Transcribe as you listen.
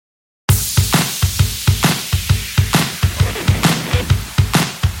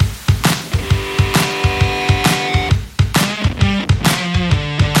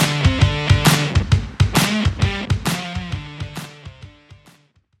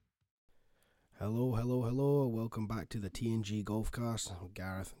Hello, hello, hello. Welcome back to the TNG Golfcast. I'm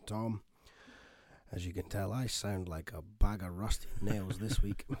Gareth and Tom. As you can tell, I sound like a bag of rusty nails this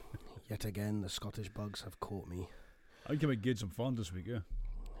week. Yet again, the Scottish bugs have caught me. I think you might get some fun this week, yeah.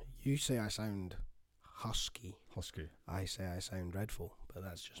 You say I sound husky. Husky. I say I sound dreadful, but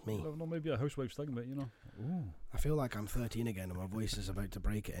that's just me. You never know, maybe a housewife's thing, but Ooh. I feel like I'm 13 again and my voice is about to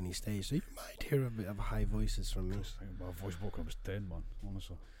break at any stage, so you might hear a bit of high voices from me. I think my voice broke when I was 10, man,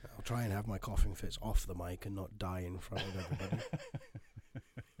 honestly. I'll try and have my coughing fits off the mic and not die in front of everybody.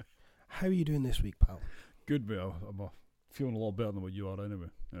 How are you doing this week, pal? Good, mate. I'm feeling a lot better than what you are anyway.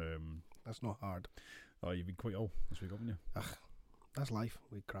 That's not hard. You've been quite ill this week, haven't you? That's life.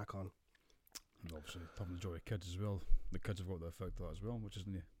 We crack on. And obviously, having to enjoy kids as well. The kids have got the effect of that as well, which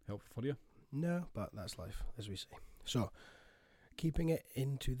isn't helpful for you. No, but that's life, as we say. So, keeping it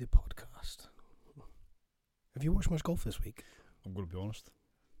into the podcast. Have you watched much golf this week? I'm going to be honest.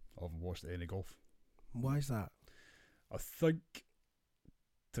 I haven't watched any golf. Why is that? I think,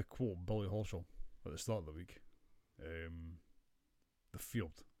 to quote Billy Horschel at the start of the week, the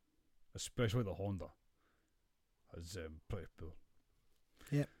field, especially the Honda, is pretty poor.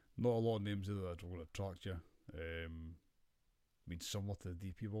 Yep. Not a lot of names either that are going to attract you. Similar to the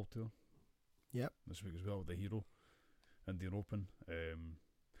DP World Tour. Yep. This week as well with the Hero, Indian Open.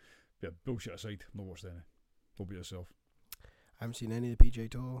 Bullshit aside, not watched any. Go be yourself. I haven't seen any of the PGA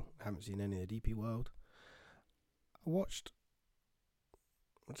Tour. Haven't seen any of the DP World. I watched,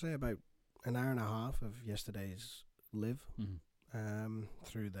 I'd say, about an hour and a half of yesterday's Live.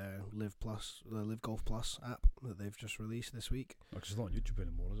 Through their Live Golf Plus app that they've just released this week. Because it's not on YouTube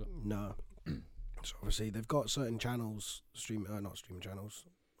anymore, is it? No. So obviously they've got certain channels,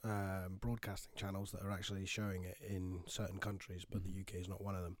 broadcasting channels that are actually showing it in certain countries, but the UK is not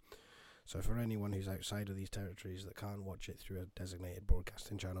one of them. So for anyone who's outside of these territories that can't watch it through a designated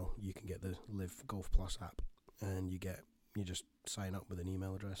broadcasting channel, you can get the Live Golf Plus app, and you just sign up with an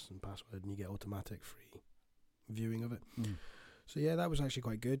email address and password, and you get automatic free viewing of it. So yeah, that was actually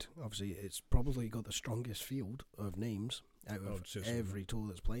quite good. Obviously, it's probably got the strongest field of names out of every tour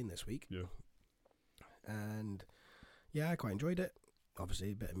that's playing this week. Yeah. And yeah, I quite enjoyed it.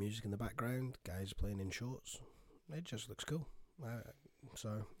 Obviously, a bit of music in the background, guys playing in shorts. It just looks cool.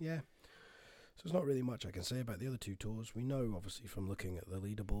 So yeah. So there's not really much I can say about the other two tours. We know, obviously, from looking at the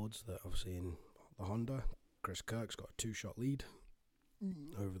leaderboards, that obviously in the Honda, Chris Kirk's got a 2-shot lead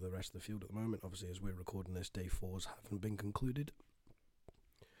over the rest of the field at the moment. Obviously, as we're recording this, day 4s haven't been concluded.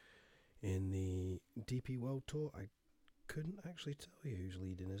 In the DP World Tour, I couldn't actually tell you who's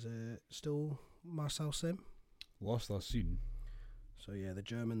leading. Is it still Marcel Sim? Last I've seen. So yeah, the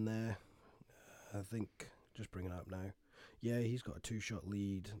German there, I think, just bringing it up now. Yeah, he's got a 2-shot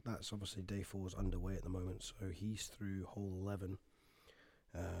lead. That's obviously day 4's underway at the moment, so he's through hole 11.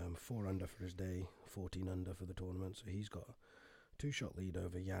 4 under for his day, 14 under for the tournament, so he's got a 2-shot lead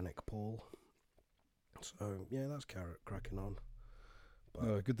over Yannick Paul. So yeah, that's cracking on.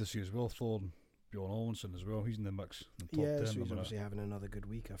 But good to see as well, Thorn, Bjorn Olsson as well. He's in the mix. In the top 10 so he's obviously having another good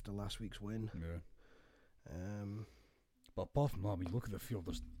week after last week's win. Yeah. But apart from that, look at the field.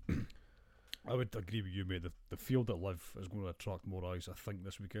 I would agree with you, mate. The field at Live is going to attract more eyes, I think,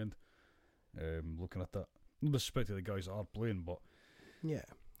 this weekend. Looking at that, no disrespect to the guys that are playing, but yeah,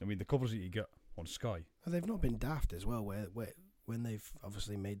 the covers that you get on Sky. They've not been daft as well. Where when they've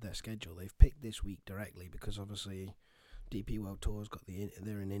obviously made their schedule, they've picked this week directly because obviously DP World Tour's got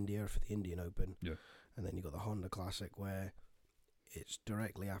they're in India for the Indian Open, yeah, and then you got the Honda Classic where it's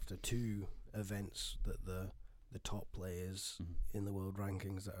directly after 2 events that the top players in the world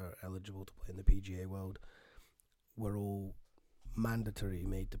rankings that are eligible to play in the PGA World were all mandatory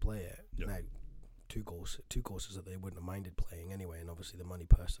made to play it. Yep. Now, two courses that they wouldn't have minded playing anyway, and obviously the money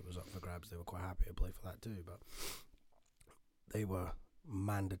purse that was up for grabs, they were quite happy to play for that too, but they were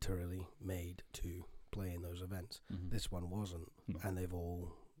mandatorily made to play in those events. This one wasn't, and they've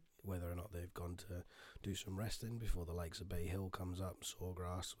all, whether or not they've gone to do some resting before the likes of Bay Hill comes up,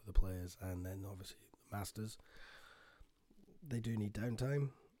 Sawgrass with the players, and then obviously the Masters, they do need downtime,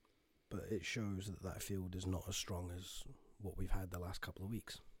 but it shows that field is not as strong as what we've had the last couple of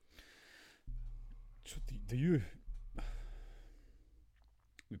weeks. So do you...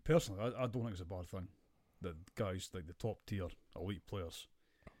 Personally, I don't think it's a bad thing that guys like the top tier elite players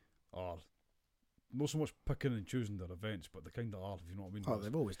are not so much picking and choosing their events, but they kind of are, if you know what I mean. Oh,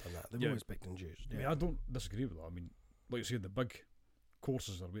 they've always done that. They've always picked and chosen. Yeah. I don't disagree with that. Like you said, the big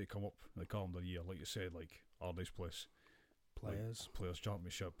courses are way to come up in the calendar year. Like you said, like Ardney's Place, Players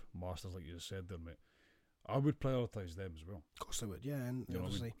Championship, Masters, like you just said there, mate. I would prioritise them as well. Of course they would, yeah. And you know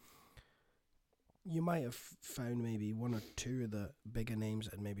obviously, you might have found maybe one or two of the bigger names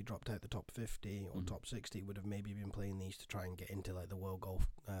that had maybe dropped out the top 50 or top 60 would have maybe been playing these to try and get into like the World Golf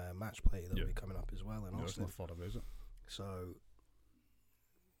match play that will be coming up as well in Yeah, it's Austin. not far away, is it? So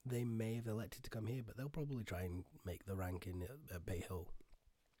they may have elected to come here, but they'll probably try and make the ranking at Bay Hill,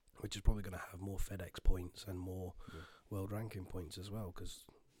 which is probably going to have more FedEx points and more world ranking points as well, because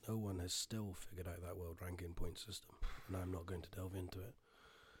no one has still figured out that world ranking point system, and I'm not going to delve into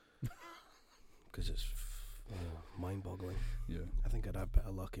it because it's mind-boggling. Yeah. I think I'd have better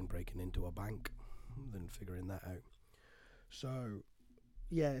luck in breaking into a bank than figuring that out. So,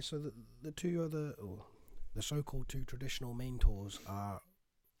 yeah, so the two other, or the so-called two traditional main tours are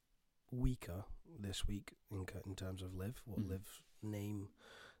weaker this week in terms of Liv, what Liv's name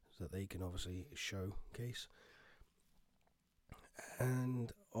that they can obviously showcase.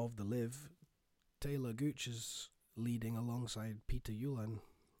 And of the Liv, Taylor Gooch is leading alongside Peter Ulan.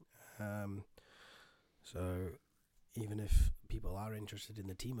 So even if people are interested in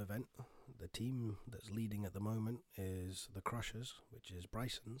the team event, the team that's leading at the moment is the Crushers, which is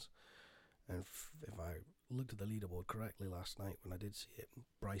Bryson's. And if I looked at the leaderboard correctly last night when I did see it,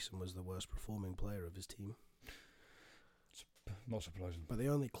 Bryson was the worst performing player of his team. It's not surprising. But I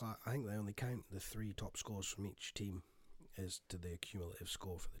think they only count the 3 top scores from each team as to the cumulative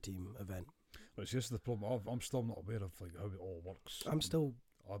score for the team event. But it's just the problem. I'm still not aware of like how it all works. I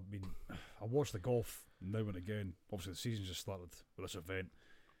mean, I watch the golf now and again. Obviously, the season just started with this event.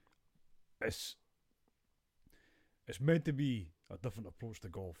 It's meant to be a different approach to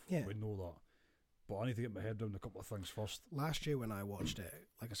golf. Yeah. We know that. But I need to get my head around a couple of things first. Last year when I watched it,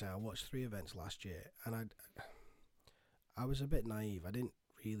 like I say, I watched 3 events last year, and I was a bit naive. I didn't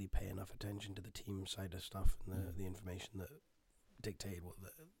really pay enough attention to the team side of stuff and the information that dictated what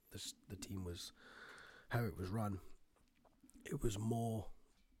the team was, how it was run. It was more,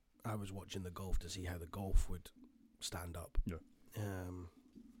 I was watching the golf to see how the golf would stand up. Yeah.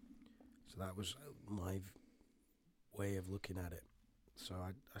 So that was my way of looking at it. So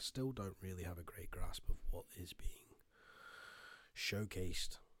I still don't really have a great grasp of what is being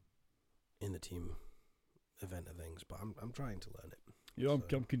showcased in the team event of things, but I'm trying to learn it. Yeah, I'm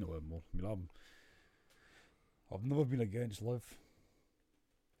keen to learn more. I mean, I've never been against Liv.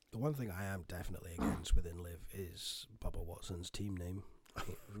 The one thing I am definitely against within Liv is Bubba Watson's team name,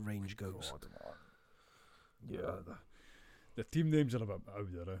 Range Goats. Yeah, the team names are a bit out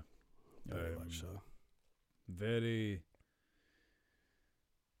there. Very much so. Very.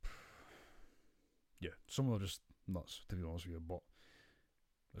 Yeah, some of them are just nuts, to be honest with you, but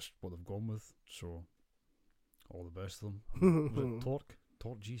that's what they've gone with, so all the best of them. Was it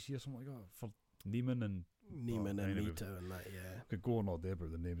Torque GC or something like that? For Neiman and Mita and that, yeah. Could go on all day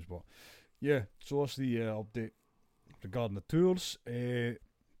about the names, but yeah, so that's the update regarding the tours. A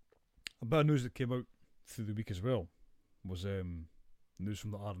bit of news that came out through the week as well was news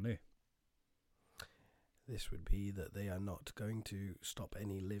from the RNA. This would be that they are not going to stop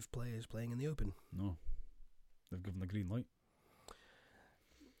any Liv players playing in the Open. No. They've given the green light.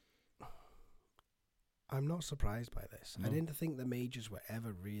 I'm not surprised by this. No. I didn't think the majors were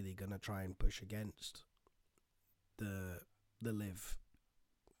ever really going to try and push against the Liv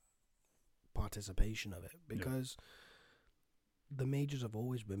participation of it, because the majors have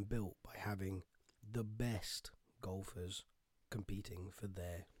always been built by having the best golfers competing for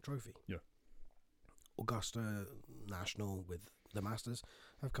their trophy. Yeah. Augusta National with the Masters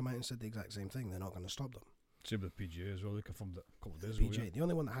have come out and said the exact same thing. They're not going to stop them. Same with the PGA as well. They confirmed it a couple of days ago. PGA. The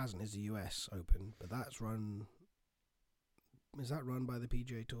only one that hasn't is the US Open, but that's run. Is that run by the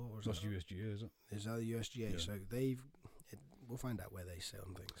PGA Tour? Or That's USGA, is it? Is that the USGA? Yeah. So we'll find out where they sit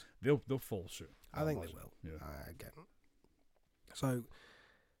on things. They'll follow suit. I think they will. Yeah. Again. So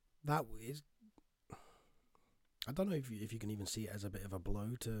that is. I don't know if you can even see it as a bit of a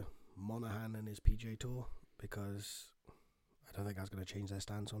blow to Monahan and his PGA Tour, because I don't think that's going to change their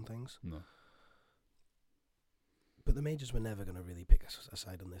stance on things. No. But the majors were never going to really pick a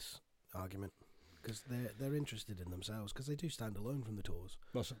side on this argument, because they're interested in themselves, because they do stand alone from the tours.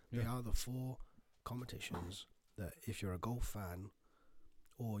 That's it. Yeah. They are the 4 competitions that, if you're a golf fan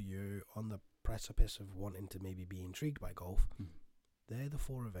or you're on the precipice of wanting to maybe be intrigued by golf, they're the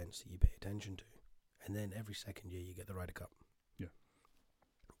 4 events that you pay attention to. And then every second year you get the Ryder Cup. Yeah.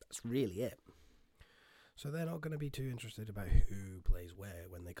 That's really it. So they're not going to be too interested about who plays where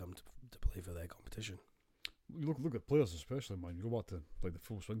when they come to play for their competition. You look at players especially, man. You go back to like the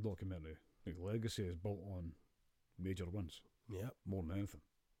Full Swing documentary. Like, legacy is built on major wins. Yeah. More than anything.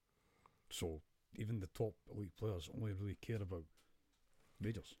 So even the top elite players only really care about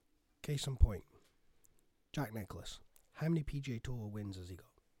majors. Case in point, Jack Nicklaus. How many PGA Tour wins has he got?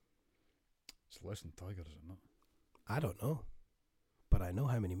 It's less than Tiger, is it not? I don't know, but I know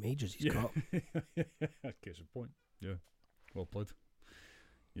how many majors he's got. Case in point. Yeah. Well played.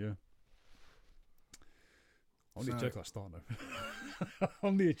 Yeah. I'll need to check that start now.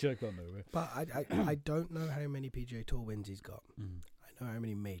 I'll need to check that now. But I don't know how many PGA Tour wins he's got. I know how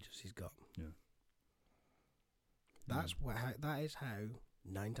many majors he's got. Yeah. That's that is how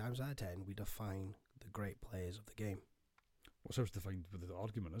 9 times out of 10 we define the great players of the game. What's else defined with the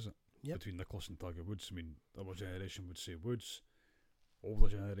argument, is it? Yep. Between Nicklaus and Tiger Woods. I mean, our generation would say Woods. Older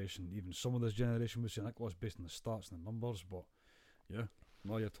generation, even some of this generation would say Nicklaus based on the stats and the numbers. But yeah,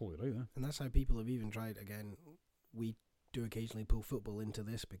 no, you're totally right. And that's how people have even tried. Again, we do occasionally pull football into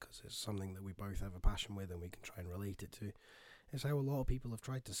this because it's something that we both have a passion with and we can try and relate it to. It's how a lot of people have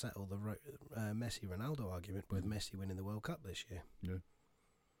tried to settle the Messi-Ronaldo argument with Messi winning the World Cup this year. Yeah.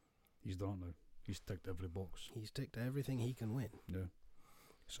 He's done it now. He's ticked every box. He's ticked everything he can win. Yeah.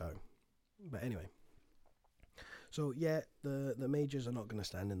 So, but anyway. So, yeah, the majors are not going to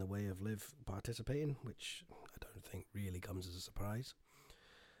stand in the way of Liv participating, which I don't think really comes as a surprise.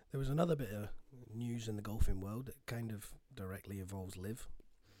 There was another bit of news in the golfing world that kind of directly involves Liv.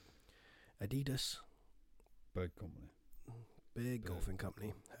 Adidas, Big company. big golfing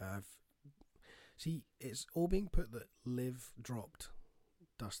company, see, it's all being put that Liv dropped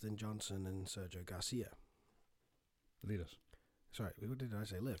Dustin Johnson and Sergio Garcia. Adidas. Sorry, what did I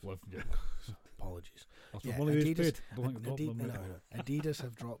say? Liv? Liv, yeah. Apologies. That's Yeah, what one of these Adidas- paid. Don't think I dropped them, mate. No. Adidas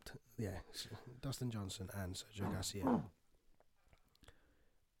have dropped, Dustin Johnson and Sergio Garcia.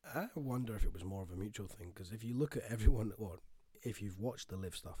 I wonder if it was more of a mutual thing, because if you look at everyone, or if you've watched the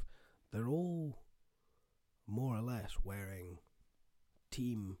Liv stuff, they're all more or less wearing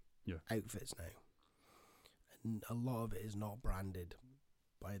team outfits now. And a lot of it is not branded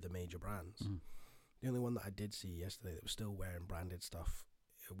by the major brands. The only one that I did see yesterday that was still wearing branded stuff,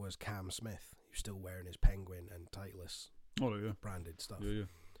 it was Cam Smith. He was still wearing his Penguin and Titleist branded stuff. Yeah.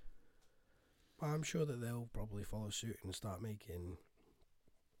 Well, I'm sure that they'll probably follow suit and start making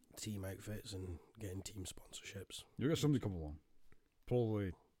team outfits and getting team sponsorships. You'll get somebody come along.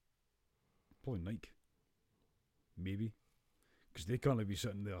 Probably Nike. Maybe. Because they can't be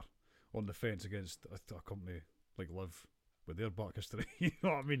sitting there on the fence against a company like Liv with their back history. You know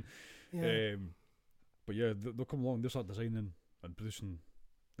what I mean? Yeah. But yeah, they'll come along, they'll start designing and producing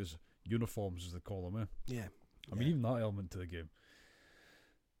these uniforms, as they call them, Yeah. I mean, even that element to the game.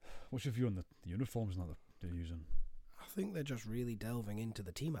 What's your view on the uniforms that they're using? I think they're just really delving into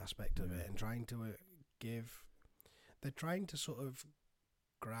the team aspect of it and trying to they're trying to sort of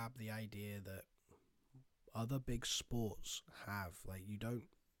grab the idea that other big sports have. Like,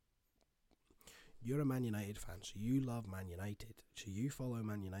 you're a Man United fan, so you love Man United, so you follow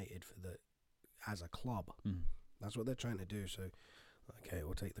Man United as a club. That's what they're trying to do. So, okay,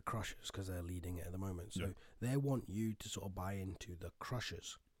 we'll take the Crushers because they're leading it at the moment. So they want you to sort of buy into the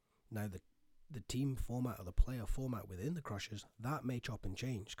Crushers. Now, the team format or the player format within the Crushers, that may chop and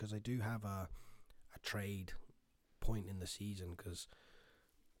change because they do have a trade point in the season, because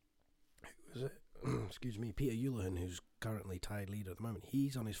who was it? Excuse me, Peter Ulihan, who's currently tied leader at the moment,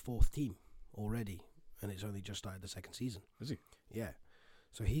 he's on his 4th team already, and it's only just started the 2nd season. Is he? Yeah.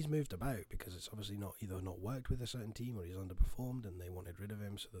 So he's moved about because it's obviously either not worked with a certain team or he's underperformed and they wanted rid of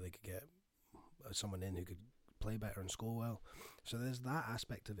him so that they could get someone in who could play better and score well. So there's that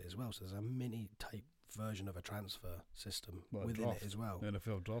aspect of it as well. So there's a mini type version of a transfer system within it as well.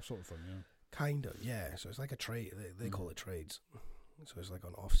 NFL draft sort of thing, yeah. Kind of, yeah. So it's like a trade. They call it trades. So it's like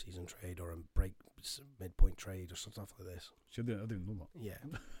an off-season trade or a midpoint trade or stuff like this. I didn't know that.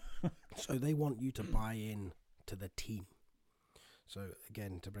 Yeah. So they want you to buy in to the team. So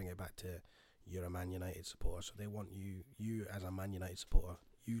again, to bring it back to, you're a Man United supporter. So they want you as a Man United supporter,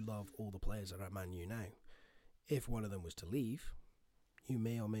 you love all the players that are at Man U now. If one of them was to leave, you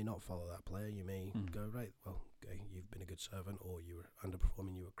may or may not follow that player. You may go, right, well, okay, you've been a good servant, or you were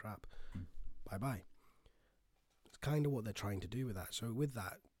underperforming, you were crap. Bye-bye. It's kind of what they're trying to do with that. So with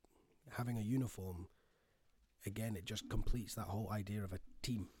that, having a uniform, again, it just completes that whole idea of a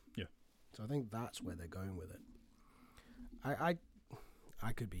team. Yeah. So I think that's where they're going with it.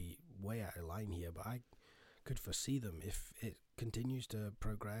 I could be way out of line here, but I could foresee them, if it continues to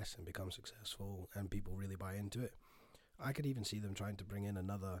progress and become successful and people really buy into it, I could even see them trying to bring in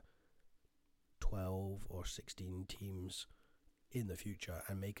another 12 or 16 teams in the future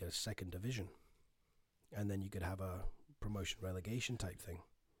and make a 2nd division. And then you could have a promotion relegation type thing.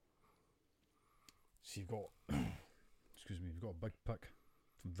 So you've got, you've got a big pick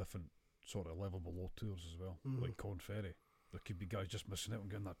from different sort of level below tours as well, like Corn Ferry. There could be guys just missing out on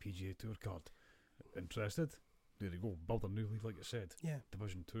getting that PGA Tour card. Interested? There you go. Build a new league, like you said. Yeah.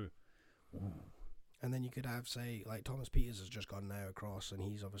 Division 2. And then you could have, say, like Thomas Peters has just gone now across, and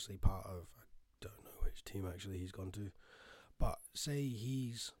he's obviously part of, I don't know which team actually he's gone to, but say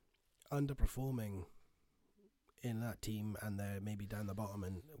he's underperforming in that team and they're maybe down the bottom,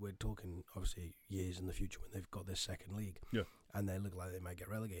 and we're talking obviously years in the future when they've got this second league, and they look like they might get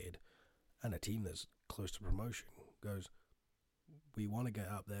relegated, and a team that's close to promotion goes, we want to get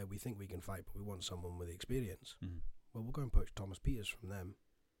up there, we think we can fight, but we want someone with experience. Well, we'll go and poach Thomas Peters from them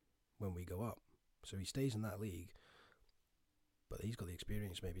when we go up. So he stays in that league, but he's got the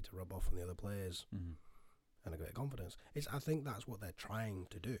experience maybe to rub off on the other players and a bit of confidence. I think that's what they're trying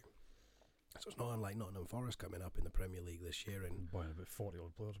to do. So it's not unlike Nottingham Forest coming up in the Premier League this year and buying about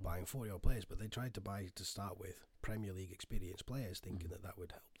 40-odd players. Buying 40-odd players, but they tried to buy, to start with, Premier League experienced players, thinking that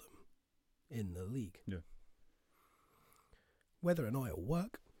would help them in the league. Yeah. Whether or not it'll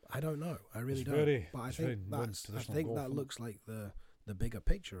work, I don't know. I really don't. But I think that looks like the bigger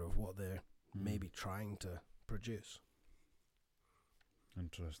picture of what they're maybe trying to produce.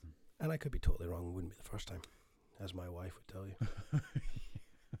 Interesting. And I could be totally wrong. It wouldn't be the first time, as my wife would tell you.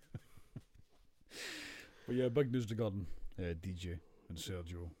 But yeah, big news regarding DJ and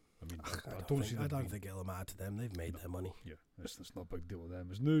Sergio. I mean, I don't think it'll matter to them. They've made their money. Yeah, it's not a big deal with them.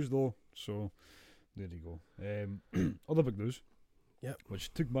 It's news though, so there you go. Other big news,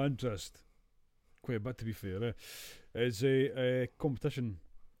 which took my interest quite a bit, to be fair, is a competition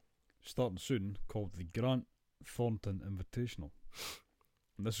starting soon called the Grant Thornton Invitational.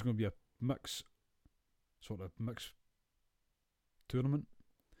 And this is going to be a mix tournament.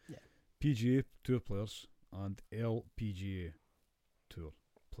 Yeah. PGA Tour players and LPGA Tour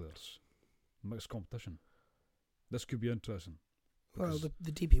players. Mixed competition. This could be interesting. Well,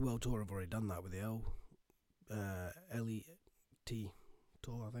 the DP World Tour have already done that with the LET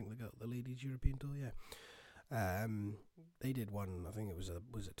Tour. I think they got the Ladies European Tour. Yeah, they did one. I think it was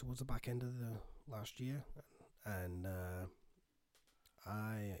towards the back end of the last year, and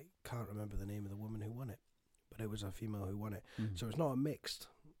I can't remember the name of the woman who won it, but it was a female who won it. So it's not a mixed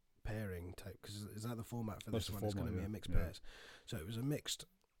pairing type, because is that the format for this one? It's going to be a mixed pairs. So it was a mixed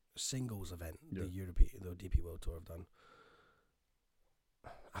singles event. The DP World Tour have done.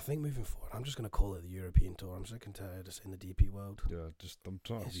 I think moving forward, I'm just going to call it the European Tour. I'm sick and tired of saying the DP World. Yeah, I'm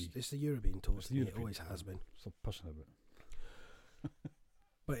trying to be. It's the European Tour. It always has been. Stop pushing a bit.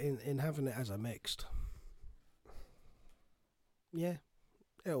 But in having it as a mixed, yeah,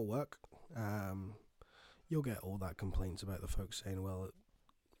 it'll work. You'll get all that complaints about the folks saying, well,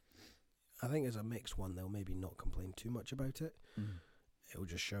 I think as a mixed one, they'll maybe not complain too much about it. It'll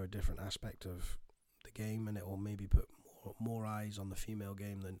just show a different aspect of the game, and it will maybe put more eyes on the female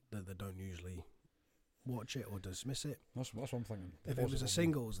game than they don't usually watch it or dismiss it. That's what I'm thinking. If it was a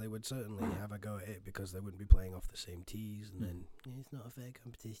singles, they would certainly have a go at it, because they wouldn't be playing off the same tees, and then it's not a fair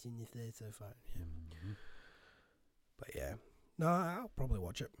competition if they're so far. Yeah. But yeah, no, I'll probably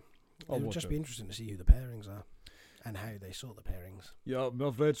watch it. It'll just be interesting to see who the pairings are and how they sort the pairings. Yeah,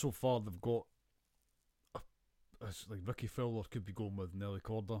 I've read so far they've got it's like Ricky Fowler could be going with Nelly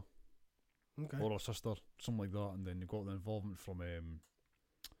Corda. Okay. Or her sister, something like that, and then you've got the involvement from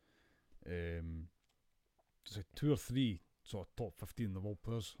just like 2 or 3 sort of top 15 in the world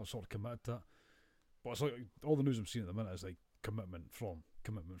players are sort of committed to it. But it's like all the news I'm seeing at the minute is like commitment from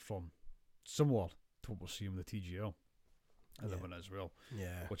similar to what we're seeing with the TGL at the minute as well.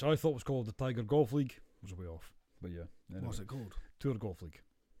 Yeah. Which I thought was called the Tiger Golf League. Was way off. But yeah. Anyway. What's it called? Tour Golf League.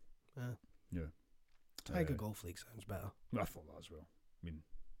 Yeah. Tiger Golf League sounds better. I thought that as well. I mean,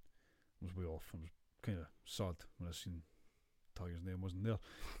 I was way off. I was kind of sad when I seen Tiger's name wasn't there.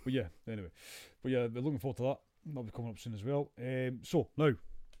 But yeah, anyway. But yeah, we're looking forward to that. That'll be coming up soon as well. So, now,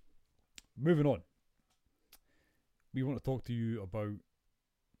 moving on. We want to talk to you about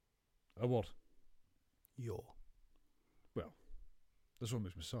your. Well, this one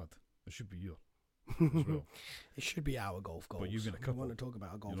makes me sad. It should be your as well. It should be our golf goals. But you've got a couple. We want to talk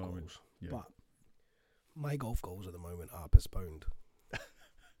about our golf goals. I mean? Yeah. But my golf goals at the moment are postponed.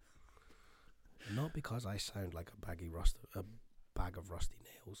 Not because I sound like a bag of rusty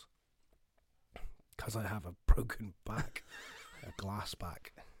nails. Because I have a broken back, a glass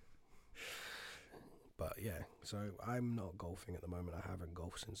back. But yeah, so I'm not golfing at the moment. I haven't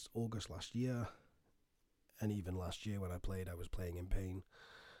golfed since August last year. And even last year when I played, I was playing in pain.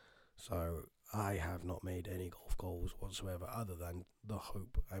 So I have not made any golf goals whatsoever, other than the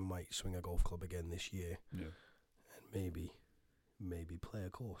hope I might swing a golf club again this year. Yeah. And maybe play a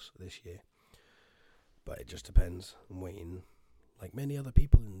course this year. But it just depends. I'm waiting. Like many other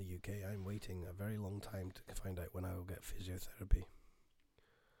people in the UK, I'm waiting a very long time to find out when I will get physiotherapy.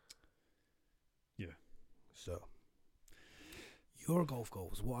 Yeah. So, your golf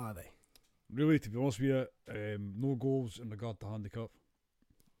goals, what are they? really, to be honest with you, no goals in regard to handicap.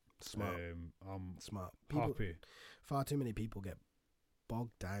 Smart. I'm Smart. happy. Far too many people get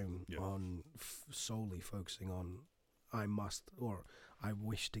bogged down Yeah. on solely focusing on I must or I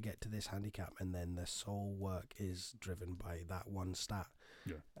wish to get to this handicap, and then their sole work is driven by that one stat.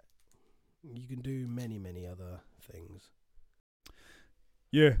 Yeah. You can do many, many other things.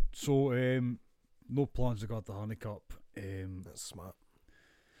 Yeah, so no plans to go the handicap. That's smart.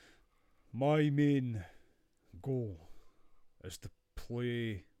 My main goal is to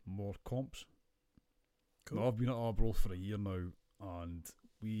play more comps. Cool. Now, I've been at Arbroath for a year now, and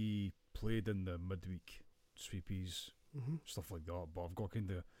we played in the midweek sweepies, Mm-hmm. stuff like that. But I've got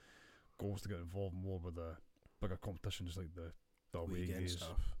kind of goals to get involved more with the bigger competitions like the away Weekend games,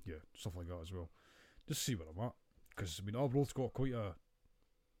 stuff. yeah, stuff like that as well. Just see where I'm at, because I mean Arbroath's got quite a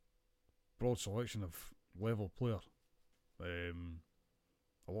broad selection of level player.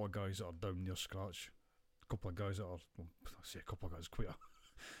 A lot of guys that are down near scratch. A couple of guys that are, well, I say a couple of guys,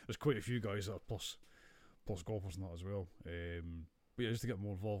 there's quite a few guys that are plus golfers and that as well. But yeah, just to get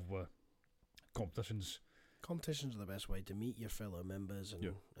more involved with competitions. Competitions are the best way to meet your fellow members and, Yeah.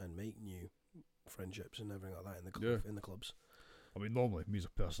 and make new friendships and everything like that in the Yeah. in the clubs. I mean, normally, me as a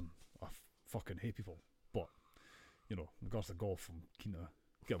person, I fucking hate people. But, you know, in regards to golf, I'm keen to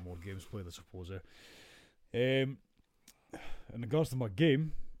get more games played, I suppose. In regards to my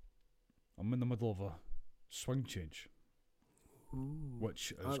game, I'm in the middle of a swing change, Ooh.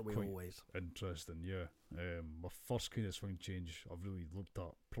 which is Aren't we quite always? interesting, yeah. My first kind of swing change I've really looked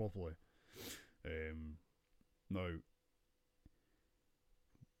at properly. Now,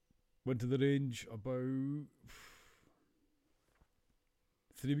 went to the range about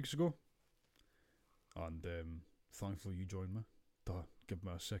 3 weeks ago, and thankfully you joined me to give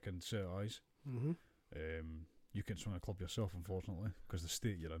me a second set of eyes. Mm-hmm. You can swing a club yourself, unfortunately, because the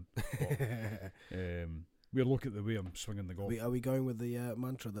state you're in. But, we'll look at the way I'm swinging the golf. Are we going with the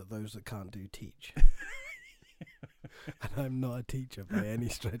mantra that those that can't do teach? And I'm not a teacher by any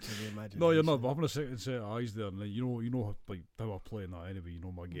stretch of the imagination. No, you're not. But having a second set of eyes there, and you know, like how I play in that anyway. You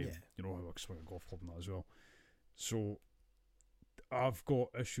know my game. Yeah. You know how I swing a golf club and that as well. So I've got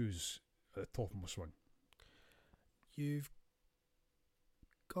issues at the top of my swing. You've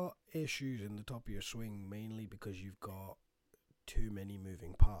got issues in the top of your swing mainly because you've got too many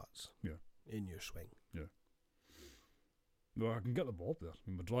moving parts. Yeah. In your swing. No, I can get the ball up there. I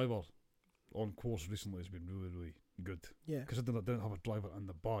mean, my driver on course recently has been really, really good. Yeah. Because I didn't have a driver in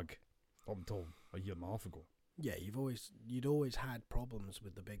the bag up until a year and a half ago. Yeah, you'd always had problems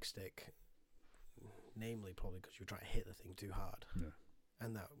with the big stick, namely probably because you try to hit the thing too hard. Yeah.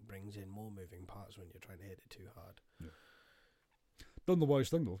 And that brings in more moving parts when you're trying to hit it too hard. Done the wise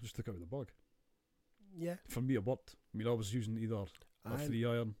thing though, just took it out of the bag. Yeah. For me, it worked. I mean, I was using either a And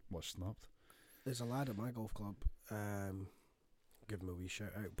 3-iron, which snapped. there's a lad at my golf club, give him a wee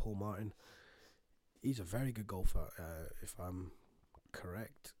shout out, Paul Martin. He's a very good golfer, if I'm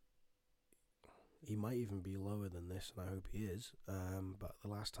correct. He might even be lower than this, and I hope he is. But the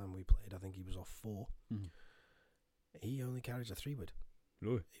last time we played, I think he was off 4. Mm. He only carries a 3-wood.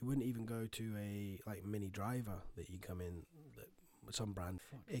 Really? He wouldn't even go to a mini driver that you come in, that some brand.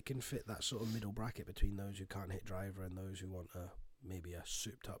 It can fit that sort of middle bracket between those who can't hit driver and those who want maybe a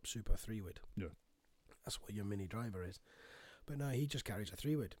souped up super 3-wood. Yeah. That's what your mini driver is. But no, he just carries a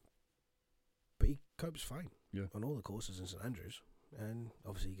 3-wood. But he copes fine. Yeah. On all the courses in St Andrews, and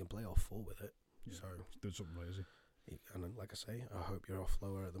obviously he can play off 4 with it. Yeah. So, He's doing something right, is he? and then, like I say, I hope you're off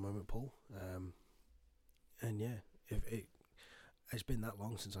lower at the moment, Paul. And yeah, it's been that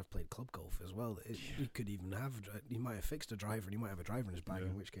long since I've played club golf as well. He could even have. He might have fixed a driver, and he might have a driver in his bag. Yeah.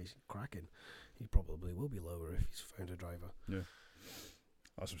 In which case, cracking. He probably will be lower if he's found a driver. Yeah.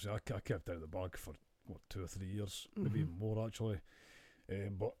 That's what I'm saying. I kept it out of the bag for, 2 or 3 years? Maybe Mhm. even more, actually.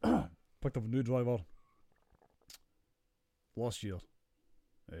 But picked up a new driver last year,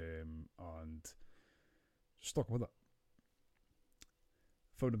 and stuck with it.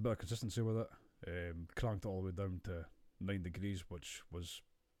 Found a bit of consistency with it. Cranked it all the way down to 9 degrees, which was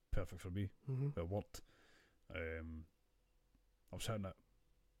perfect for me. Mm-hmm. It worked. I was hitting it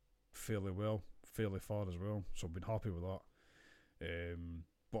fairly well, fairly far as well, so I've been happy with that.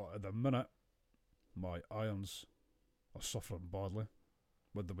 But at the minute, my irons are suffering badly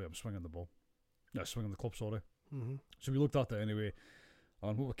with the way I'm swinging the ball. Yeah, swinging the club, sorry. Mm-hmm. So we looked at it anyway,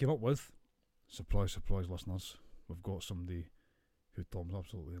 and what we came up with, surprise, surprise, listeners, we've got somebody who Tom's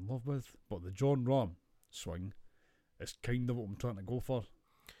absolutely in love with. But the John Rahm swing is kind of what I'm trying to go for.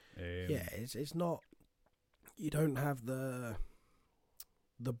 Yeah, it's not. You don't have the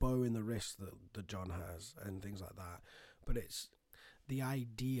bow in the wrist that John has and things like that, but it's the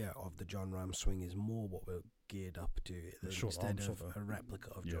idea of the John Ram swing is more what we're geared up to instead of a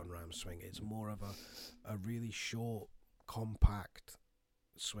replica of John Ram's swing. It's more of a really short, compact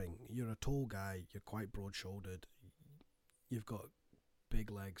swing. You're a tall guy, you're quite broad-shouldered, you've got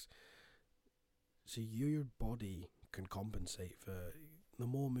big legs, so your body can compensate for the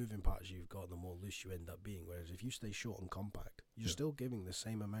more moving parts you've got, the more loose you end up being. Whereas if you stay short and compact, you're still giving the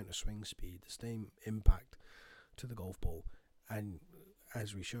same amount of swing speed, the same impact to the golf ball, and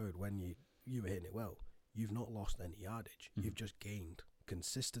as we showed when you were hitting it well, you've not lost any yardage. You've just gained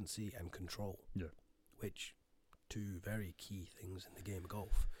consistency and control, which two very key things in the game of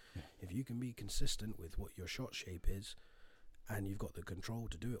golf. If you can be consistent with what your shot shape is and you've got the control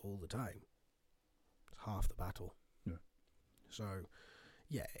to do it all the time, it's half the battle. So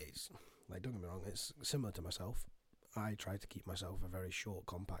it's like, don't get me wrong, it's similar to myself. I try to keep myself a very short,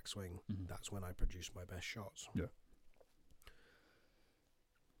 compact swing. That's when I produce my best shots.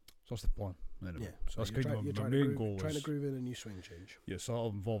 So that's the plan. Anyway. So that's kind of my main goal. Trying to groove in a new swing change. So that'll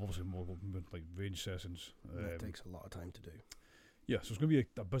involve obviously more like range sessions. That takes a lot of time to do. So it's going to be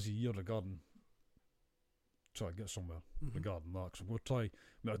a busy year regarding trying to get somewhere regarding that. Because I'm going to try. I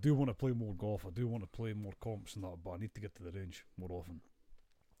mean, I do want to play more golf. I do want to play more comps and that, but I need to get to the range more often.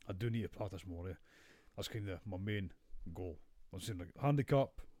 I do need to practice more. That's kind of my main goal. I'm saying, like, handicap,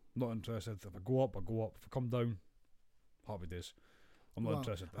 not interested. If I go up, I go up. If I come down, happy days. I'm not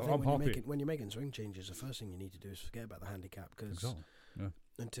interested. I'm happy. When you're making swing changes, the first thing you need to do is forget about the handicap, because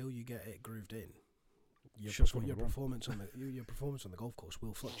until you get it grooved in, your performance on the golf course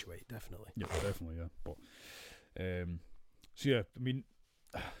will fluctuate, definitely. Definitely. But I mean,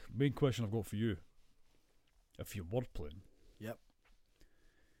 main question I've got for you: if you were playing,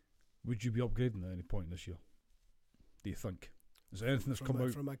 would you be upgrading at any point this year? Do you think? Is there anything that's come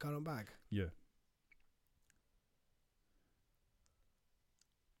out from my current bag?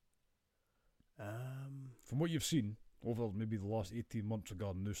 From what you've seen over maybe the last 18 months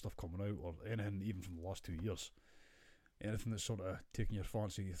regarding new stuff coming out, or anything even from the last 2 years, anything that's sort of taken your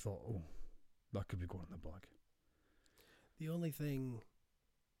fancy, you thought, oh, that could be going in the bag? The only thing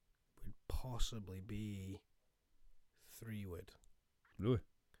would possibly be 3-wood. Really?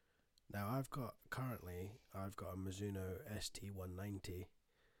 Now I've got a Mizuno ST190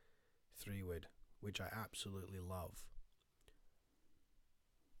 3-wood, which I absolutely love.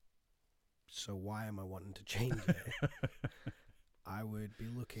 So why am I wanting to change it? I would be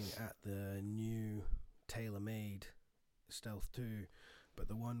looking at the new TaylorMade Stealth 2, but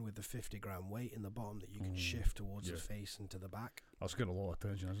the one with the 50 gram weight in the bottom that you can shift towards the face and to the back. That's getting a lot of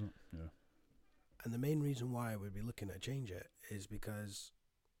attention, isn't it? Yeah. And the main reason why I would be looking to change it is because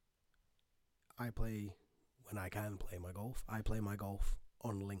when I can play my golf, I play my golf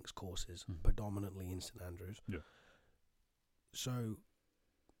on links courses, predominantly in St Andrews. So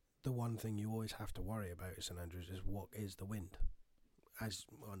the one thing you always have to worry about at St Andrews is what is the wind, as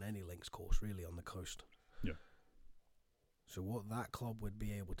on any links course really on the coast. So what that club would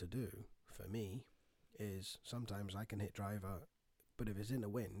be able to do for me is sometimes I can hit driver, but if it's in the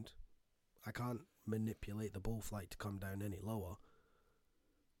wind, I can't manipulate the ball flight to come down any lower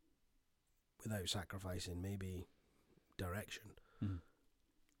without sacrificing maybe direction.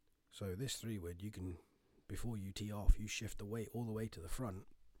 So this 3-wood, you can, before you tee off, you shift the weight all the way to the front.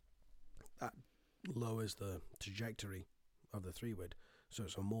 That lowers the trajectory of the 3-wood, so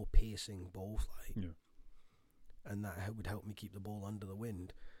it's a more piercing ball flight. And that would help me keep the ball under the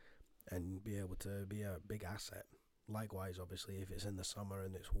wind and be able to be a big asset. Likewise, obviously, if it's in the summer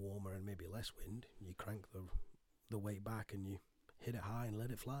and it's warmer and maybe less wind, you crank the weight back and you hit it high and let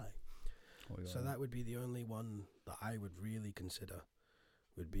it fly. So that would be the only one that I would really consider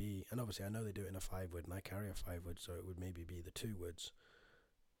would be, and obviously I know they do it in a 5-wood and I carry a 5-wood, so it would maybe be the 2-woods.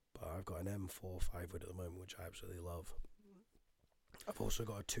 But I've got an M4 5-wood at the moment, which I absolutely love. I've also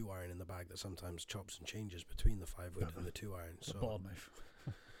got a 2-iron in the bag that sometimes chops and changes between the 5-wood and the 2-iron. So, a bar knife.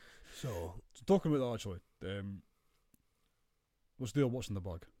 so talking about that actually, let's do a what's in the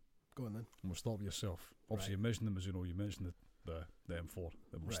bag. Go on then. And we'll start with yourself. Obviously, you mentioned the Mizuno, you mentioned the M4.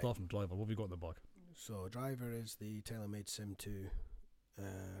 We'll start from driver. What have you got in the bag? So driver is the TaylorMade Sim 2.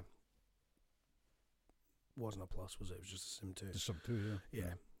 Wasn't a Plus, was it? It was just a Sim 2. The Sim 2,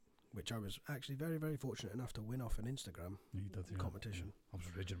 yeah. Which I was actually very, very fortunate enough to win off an Instagram competition. I was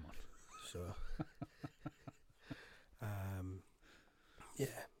raging, man. So,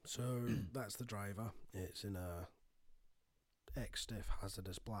 so that's the driver. It's in a X-Stiff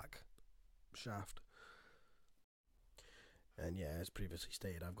hazardous black shaft. And as previously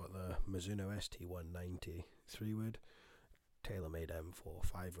stated, I've got the Mizuno ST190 3-wood, TaylorMade M4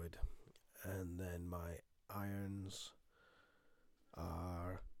 5-wood, and then my irons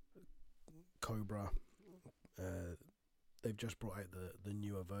are Cobra. They've just brought out the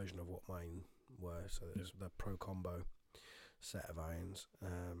newer version of what mine were, so it's the Pro Combo set of irons.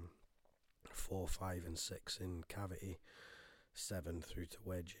 4, 5 and 6 in cavity, 7 through to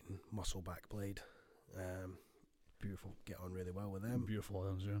wedge in muscle back blade. Beautiful. Get on really well with them. Beautiful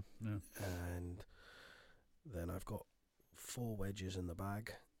irons, yeah. And then I've got 4 wedges in the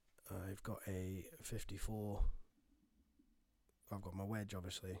bag. I've got a 54. I've got my wedge,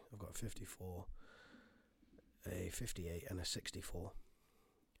 obviously. I've got a 54, a 58 and a 64.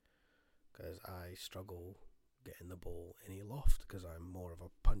 Because I struggle getting the ball any loft because I'm more of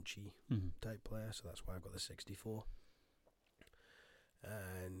a punchy type player, so that's why I've got the 64.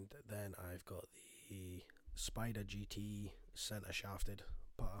 And then I've got the Spider GT centre shafted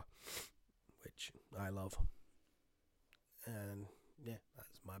putter, which I love. And yeah,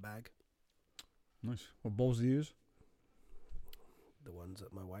 that's my bag. Nice. What balls do you use? The ones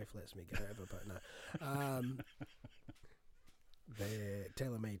that my wife lets me get out of her, but no. The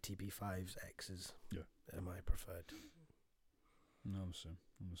TaylorMade TP5s X's are my preferred. No, I'm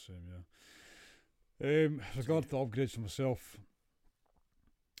the same, yeah. With regard to upgrades for myself,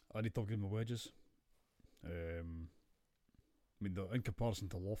 I need to upgrade my wedges. I mean, in comparison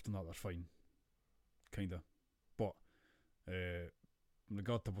to loft and that, they're fine. Kinda. But, in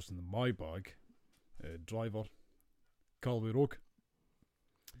regard to what's in my bag, driver, Callaway Rogue.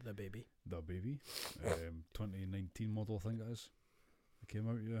 The baby. 2019 model, I think it is. It came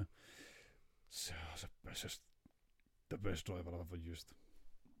out, yeah. So it's just the best driver I've ever used,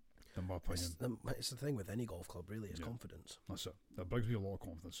 in my opinion. It's the thing with any golf club, really, is confidence. That's it. That brings me a lot of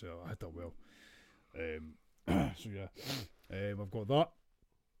confidence. Yeah, I hit that well. So yeah, I've got that.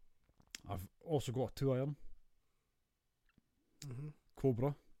 I've also got a 2-iron.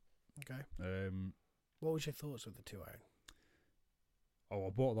 Cobra. Okay. What was your thoughts of the 2-iron? Oh, I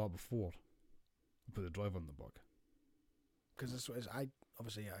bought that before I put the driver in the bag. Because this was, I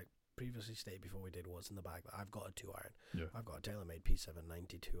previously stated before we did what's in the bag that I've got a 2-iron. Yeah. I've got a TaylorMade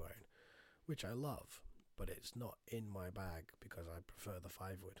P790 2-iron, which I love, but it's not in my bag because I prefer the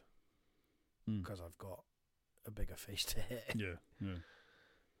 5-wood. Because I've got a bigger face to hit. Yeah.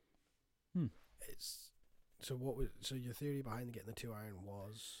 It's so your theory behind getting the 2-iron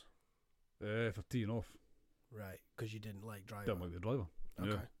was for teeing off. Right, because you didn't like driver. Didn't like the driver. Okay.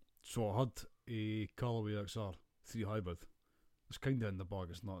 Yeah. So I had a Callaway XR 3 hybrid. It's kind of in the bag.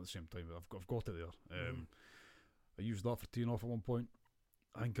 It's not at the same time, but I've got it there. I used that for teeing off at one point.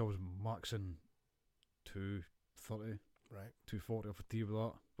 I think I was maxing 230, right, 240 off a tee with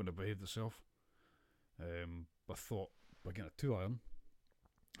that when it behaved itself. I thought by getting a 2-iron,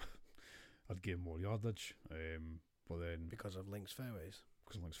 I'd gain more yardage. But then because of links fairways.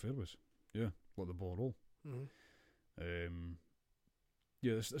 Yeah, let the ball roll. Mm-hmm.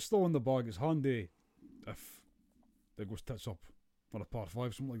 Yeah, it's still in the bag. It's handy if it goes tits up on a par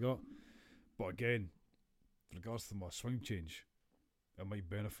 5, something like that. But again, with regards to my swing change, it might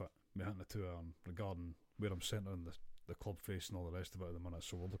benefit me hitting the 2-iron regarding where I'm centering the club face and all the rest of it at the minute.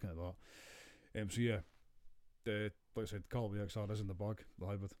 So we're looking at that. So yeah, like I said, Callaway XR is in the bag, the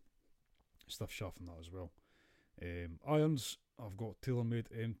hybrid. Stuff shaft and that as well. Irons, I've got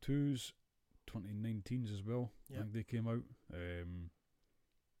TaylorMade M2s, 2019s as well. Yep. I think they came out.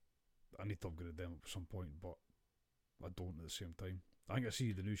 I need to upgrade them at some point, but I don't at the same time. I think I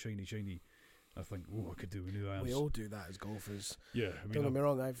see the new shiny. I think, I could do a new irons. We all do that as golfers. Yeah, I mean, don't get me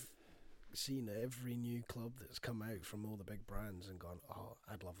wrong. I've seen every new club that's come out from all the big brands and gone, oh,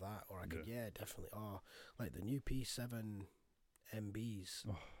 I'd love that, or I could, definitely. Oh, like the new P7 MBs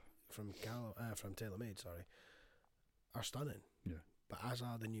from TaylorMade, are stunning. Yeah, but as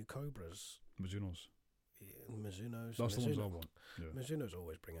are the new Cobras. Mizunos. That's the ones I want. Yeah. Mizunos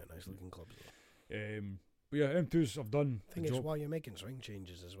always bring out nice looking clubs. But yeah, M2s I've done. I think it's while you're making swing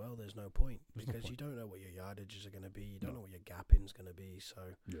changes as well, there's no point. Because you don't know what your yardages are going to be, you don't know what your gapping's going to be,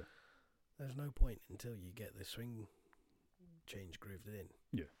 so there's no point until you get the swing change grooved in.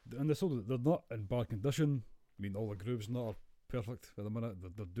 Yeah, and they're not in bad condition. I mean, all the grooves and that are perfect at the minute.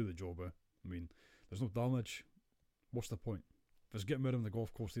 They do the job. I mean, there's no damage. What's the point? If it's getting rid of the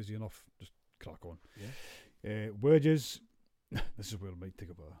golf course easy enough, just crack on. Yeah. Wedges. This is where it might take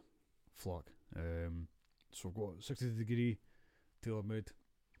a bit of flack. So I've got 60-degree TaylorMade.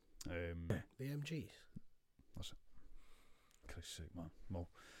 The MGs. That's it. Christ's sake, man.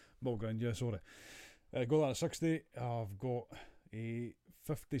 Mulgrind, yeah, sorry. Got that at 60. I've got a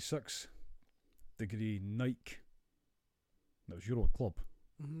 56-degree Nike. That was Euro Club.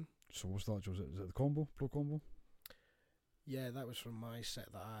 Mm-hmm. So what's that? Is it the combo? Pro combo? Yeah, that was from my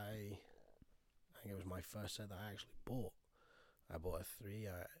set that I think it was my first set that I actually bought. I bought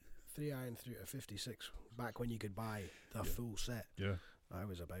a 3-iron through to 56 back when you could buy the full set. Yeah. I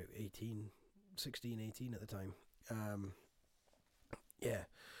was about 16, 18 at the time. Yeah.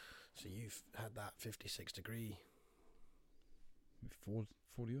 So you've had that 56 degree. 4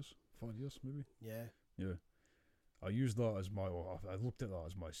 years, 5 years maybe. Yeah. Yeah. I used that as my. I looked at that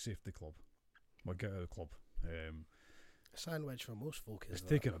as my safety club, my get out club. A sand wedge for most folk is It's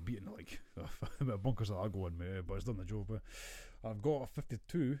taken a beating, like a bit of bunkers that I go in, mate, but it's done the job. I've got a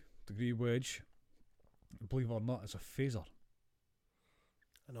 52 degree wedge. Believe it or not, it's a phaser.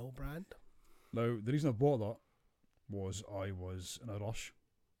 an old brand. Now, the reason I bought that was I was in a rush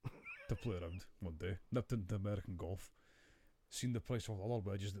to play around one day. Nipped into American Golf, seen the price of other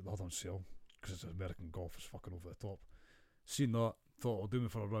wedges that they had on sale, because it's American Golf, is fucking over the top. Seen that, thought I'll do me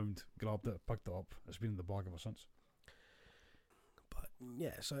for a round, grabbed it, picked it up. It's been in the bag ever since. But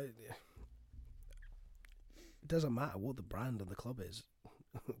yeah, so it doesn't matter what the brand of the club is.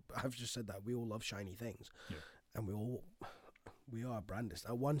 I've just said that we all love shiny things, and we are brandists.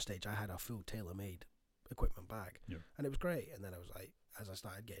 At one stage, I had a full tailor-made equipment bag, and it was great. And then I was like, as I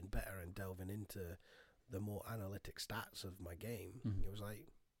started getting better and delving into the more analytic stats of my game, it was like,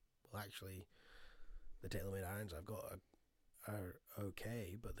 well, actually, the tailor-made irons I've got are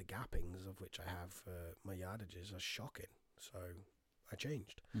okay, but the gappings of which I have my yardages are shocking. So I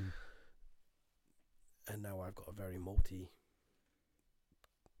changed, and now I've got a very multi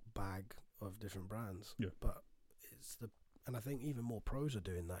bag of different brands. But and I think even more pros are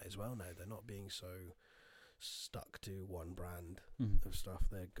doing that as well now. They're not being so stuck to one brand of stuff.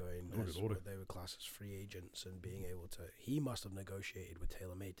 They're going as what they would class as free agents and being able to. He must have negotiated with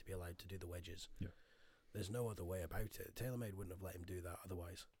TaylorMade to be allowed to do the wedges. There's no other way about it. TaylorMade wouldn't have let him do that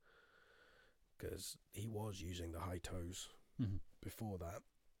otherwise, because he was using the high toes before that,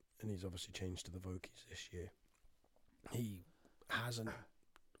 and he's obviously changed to the Vokies this year. He hasn't,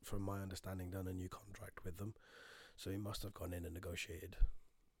 from my understanding, done a new contract with them, so he must have gone in and negotiated.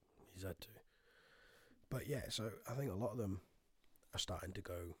 He's had to. But yeah, so I think a lot of them are starting to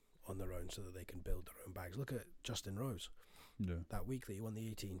go on their own so that they can build their own bags. Look at Justin Rose. That week that he won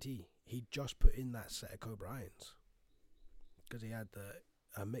the AT&T, he just put in that set of Cobra irons because he had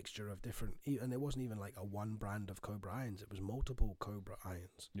a mixture of different, and it wasn't even like a one brand of Cobra irons, it was multiple Cobra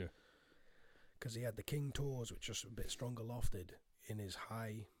irons. Because he had the King Tours, which was a bit stronger lofted, in his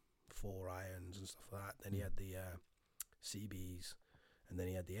high 4 irons and stuff like that. Then he had the CBs, and then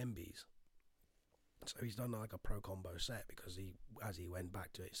he had the MBs. So he's done like a pro combo set, because he, as he went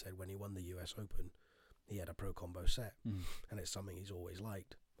back to it, said when he won the US Open, he had a pro combo set, and it's something he's always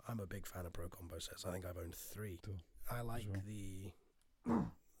liked. I'm a big fan of pro combo sets. I think I've owned 3. I like the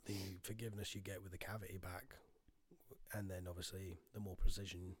forgiveness you get with the cavity back, and then obviously the more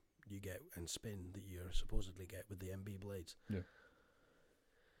precision you get and spin that you supposedly get with the MB blades.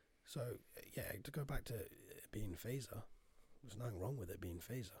 So yeah, to go back to it being phaser, there's nothing wrong with it being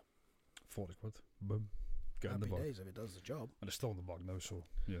phaser. 40 quid, boom, get in the Happy bag. days if it does the job. And it's still in the bag now, so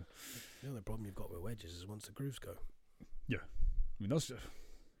yeah. The only problem you've got with wedges is once the grooves go. I mean, that's to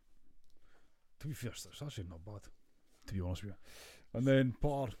be fair, it's actually not bad, to be honest with you. And then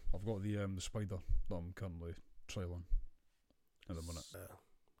putter, I've got the Spider that I'm currently trialing at the minute.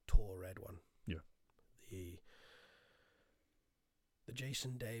 Tall red one. The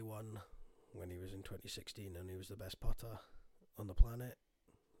Jason Day one, when he was in 2016 and he was the best putter on the planet.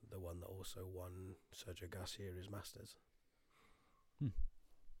 The one that also won Sergio Garcia his Masters.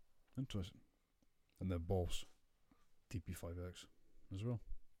 Interesting. And then Boss TP5X as well.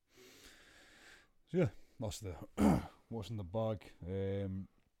 So yeah, that's the what's in the bag.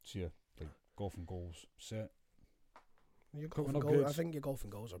 So yeah, like golf and goals set. Your golf and goals, I think your golf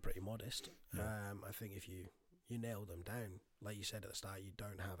and goals are pretty modest. I think if you nail them down, like you said at the start, you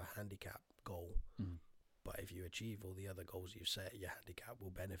don't have a handicap goal. But if you achieve all the other goals you've set, your handicap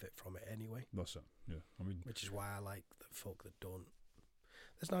will benefit from it anyway. That's it, I mean, which is why I like the folk that don't.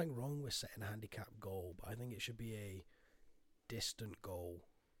 There's nothing wrong with setting a handicap goal, but I think it should be a distant goal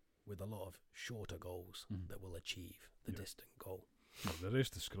with a lot of shorter goals that will achieve the distant goal. The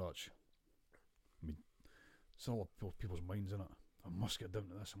rest of scratch, I mean, it's a lot of people's minds, in it. I must get down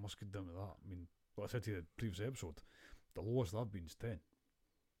to this, I must get down to that. I mean, what I said to you in the previous episode, the lowest I've been is 10. And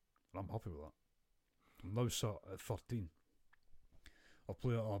I'm happy with that. I'm now sat at 13. I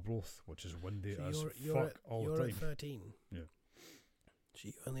play at Arbroath, which is windy as fuck all the time. You're at 13. Yeah. So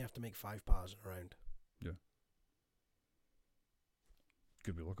you only have to make 5 pars in a round. Yeah.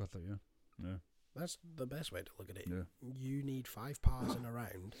 Could be look at it, yeah. That's the best way to look at it. Yeah. You need 5 pars in a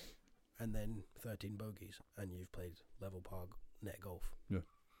round, and then 13 bogeys, and you've played level par net golf. Yeah.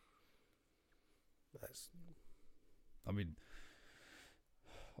 That's. I mean,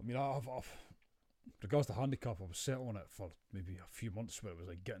 I mean, I've regards to handicap, I was set on it for maybe a few months where it was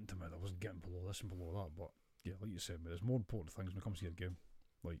like getting to me. I wasn't getting below this and below that. But yeah, like you said, there's more important things when it comes to your game,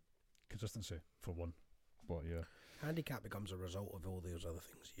 like consistency for one. But yeah, handicap becomes a result of all those other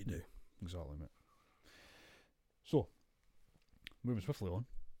things you do. Exactly, mate. So, moving swiftly on,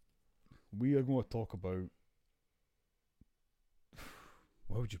 we are going to talk about,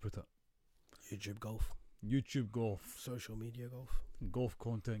 how would you put it? YouTube golf, YouTube golf, social media golf. golf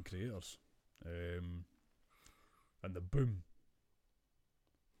content creators, and the boom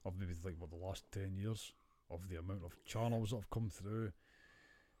of maybe like the last 10 years of the amount of channels that have come through,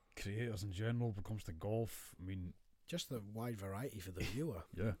 creators in general when it comes to golf. I mean, just the wide variety for the viewer.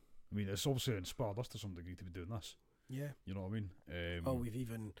 yeah. I mean, it's obviously inspired us to some degree to be doing this. Yeah. You know what I mean?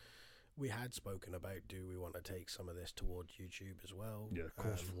 We had spoken about, do we want to take some of this towards YouTube as well? Yeah,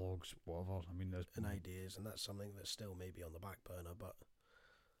 course vlogs, whatever. I mean, there's and ideas, and that's something that's still maybe on the back burner, but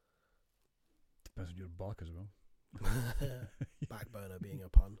depends on your back as well. back burner being a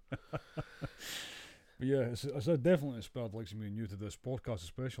pun. But yeah, it's definitely inspired like me and you to this podcast,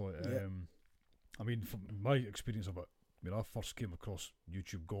 especially. Yeah. I mean, from my experience of it, I mean, I first came across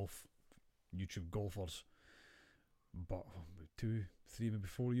YouTube golfers, but 2, 3, maybe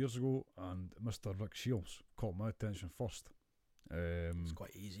 4 years ago, and Mr. Rick Shields caught my attention first. It's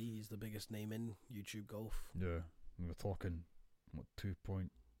quite easy. He's the biggest name in YouTube golf. Yeah, we were talking, what,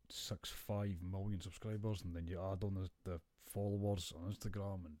 2.65 million subscribers, and then you add on the followers on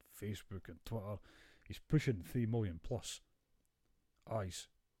Instagram and Facebook and Twitter. He's pushing 3 million plus eyes.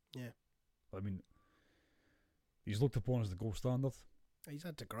 Yeah. I mean, he's looked upon as the gold standard. He's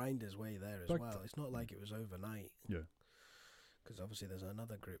had to grind his way there as well. It's not like it was overnight. Yeah. Because obviously there's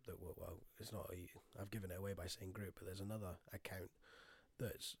another group that, it's not, I've given it away by saying group, but there's another account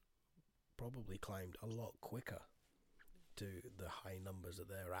that's probably climbed a lot quicker to the high numbers that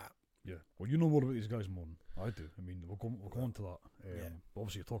they're at. Yeah. Well, you know more about these guys more than I do. I mean, we'll go on to that. Yeah.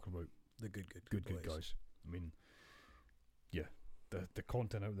 Obviously, you're talking about the good guys. I mean, yeah, the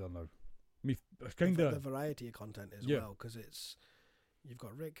content out there now. I mean, it's kind of the variety of content as well, because you've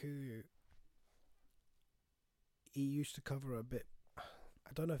got Rick, who he used to cover a bit.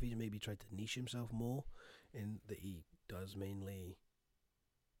 I don't know if he's maybe tried to niche himself more in that he doesn't really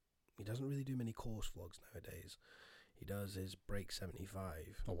do many course vlogs nowadays. He does his Break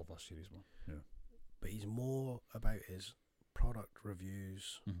 75. I love that series, man. Yeah. But he's more about his product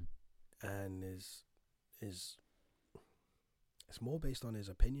reviews, and his it's more based on his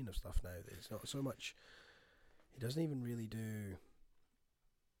opinion of stuff now. It's not so much. He doesn't even really do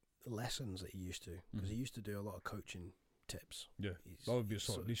lessons that he used to, because he used to do a lot of coaching tips. Yeah, that would be a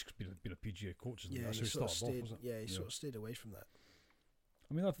sort of niche, being a PGA coach. Isn't it? That's how he started off, wasn't it? Yeah, he sort of stayed away from that.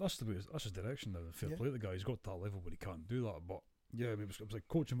 I mean, that's his direction now. Fair play to the guy. He's got to that level where he can't do that. But yeah, I mean, it was like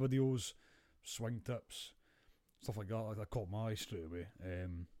coaching videos, swing tips, stuff like that. Like, that caught my eye straight away.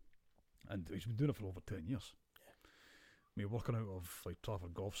 And he's been doing it for over 10 years. Yeah. I mean, working out of like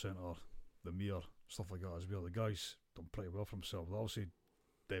Trafford Golf Centre, the Mere, stuff like that as well. The guy's done pretty well for himself. They obviously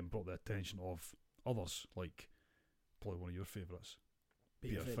then brought the attention of others, like probably one of your favourites,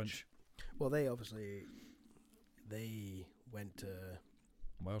 Peter Finch. Well, they went to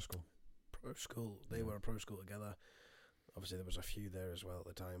Myers School. Pro school. They were a pro school together. Obviously, there was a few there as well at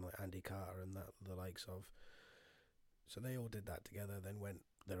the time, like Andy Carter and the likes of. So they all did that together, then went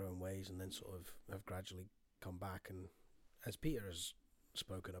their own ways, and then sort of have gradually come back. And as Peter has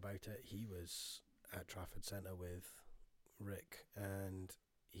spoken about it, he was at Trafford Centre with Rick, and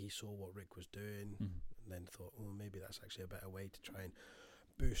he saw what Rick was doing, and then thought, well, maybe that's actually a better way to try and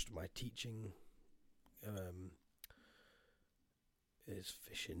boost my teaching. His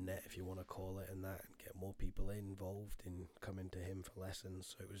fishing net, if you want to call it, and that, and get more people involved in coming to him for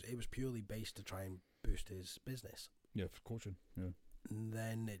lessons. So it was purely based to try and boost his business. Yeah, for coaching. Yeah. And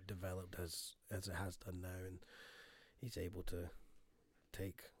then it developed as it has done now, and he's able to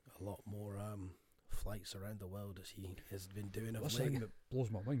take a lot more flights around the world as he has been doing of late. That's something that blows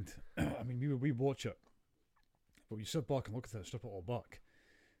my mind. I mean, we watch it, but you sit back and look at it, strip it all back.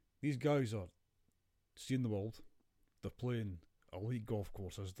 These guys are seeing the world. They're playing elite golf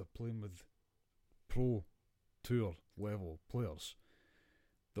courses. They're playing with pro tour level players.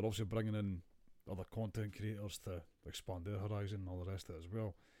 They're obviously bringing in other content creators to expand their horizon and all the rest of it as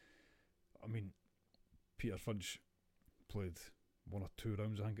well. I mean, Peter Finch played 1 or 2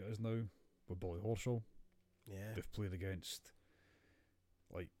 rounds, I think it is now, with Billy Horschel. Yeah. They've played against,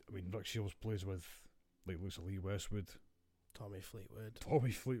 Rick Shields plays with, looks at Lee Westwood, Tommy Fleetwood.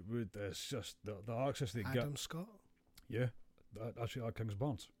 It's just the access they get. Adam Scott. Yeah, actually at Kings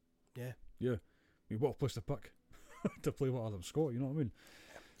Barnes. Yeah. Yeah. I mean, what a place to pick to play with Adam Scott, you know what I mean?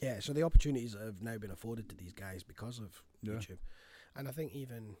 Yeah, so the opportunities that have now been afforded to these guys because of Yeah. YouTube. And I think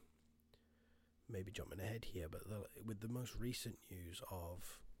even, maybe jumping ahead here, but with the most recent news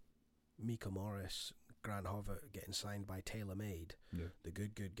of Mika Morris, Grant Hovert getting signed by TaylorMade, Yeah. the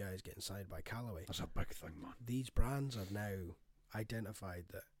good guys getting signed by Callaway, That's a big thing, man. these brands have now identified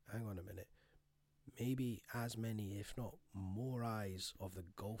that, hang on a minute, maybe as many, if not more eyes of the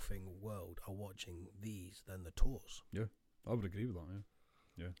golfing world are watching these than the tours. I would agree with that,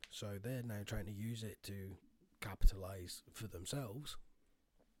 yeah. So they're now trying to use it to capitalise for themselves.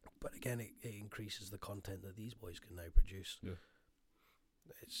 But again, it increases the content that these boys can now produce. Yeah.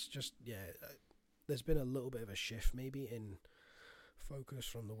 It's just, there's been a little bit of a shift maybe in focus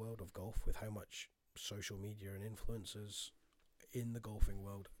from the world of golf with how much social media and influencers in the golfing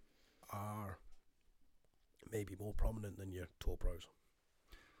world are maybe more prominent than your tour pros.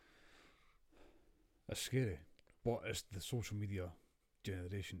 It's scary, but it's the social media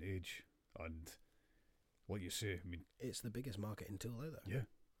generation age, and like you say, I mean, It's the biggest marketing tool out there.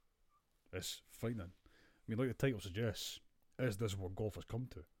 yeah, it's frightening. I mean, like the title suggests, is this what golf has come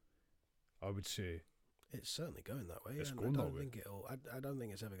to? I would say It's certainly going that way. It's and going I that don't way. think it'll. I don't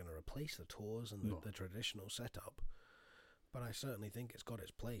think it's ever going to replace the tours and No. the traditional setup. But I certainly think it's got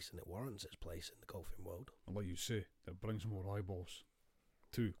its place and it warrants its place in the golfing world. and like you say, it brings more eyeballs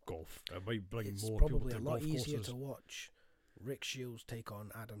to golf. It might bring It's more probably a people to lot golf easier courses. to watch Rick Shields take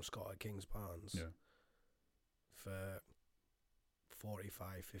on Adam Scott at Kings Barnes Yeah, for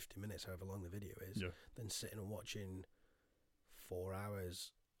 45, 50 minutes, however long the video is, yeah, than sitting and watching 4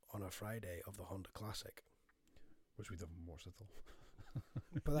 hours on a Friday of the Honda Classic. which we didn't watch at all.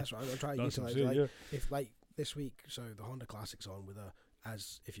 But that's what I'm trying to That's what I'm utilise. saying, Like, if like this week, so the Honda Classic's on with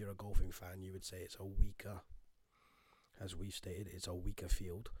as if you're a golfing fan, you would say it's a weaker, as we've stated, it's a weaker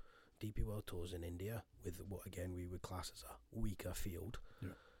field. DP World Tour's in India with what again we would class as a weaker field. Yeah.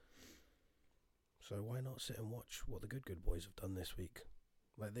 So why not sit and watch what the good boys have done this week?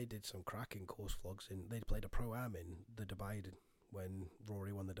 Like they did some cracking course vlogs they played a Pro-Am in the Dubai when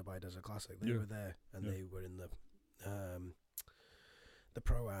Rory won the Dubai Desert Classic. They Yeah. were there and Yeah. they were in the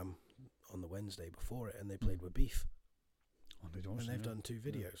Pro-Am on the Wednesday before it, and they played with Beef. Andy And Johnson, they've yeah. done 2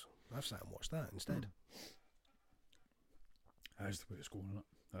 videos. I've sat and watched that instead. That is the way it's going, isn't it?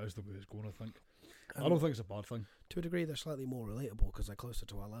 That is the way it's going, I think. And I don't think it's a bad thing. to a degree, they're slightly more relatable because they're closer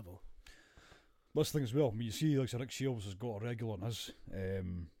to our level. This thing as well, I mean, you see, like, Sir Rick Shields has got a regular on his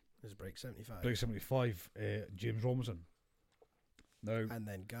There's break 75. Break 75, James Robinson. Now, And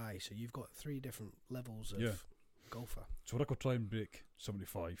then Guy. So you've got 3 different levels of Yeah. golfer. so Rick will try and break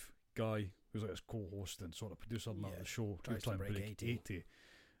 75. Guy, who's like his co-host and sort of producer on Yeah, the show, he'll tries try to and break break 80. 80.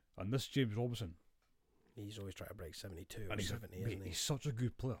 And this James Robinson, He's always trying to break 72 or and 70, mate, isn't he? he's such a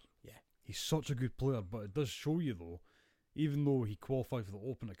good player. Yeah. He's such a good player, but it does show you, though, even though he qualified for the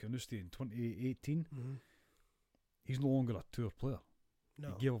Open at Carnoustie in 2018, Mm-hmm. he's no longer a tour player.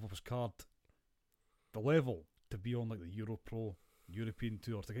 No. He gave up his card, the level, to be on like the Euro Pro, European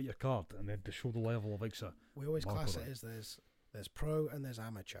Tour, to get your card, and then to show the level of like, We always Mark class Allen. it as there's pro and there's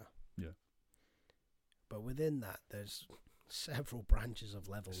amateur. Yeah. But within that, there's several branches of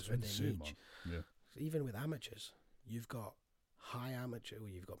levels it's within insane, each. man. Yeah. So even with amateurs, you've got high amateur, or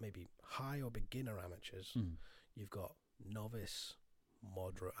you've got maybe high or beginner amateurs. Mm. You've got novice,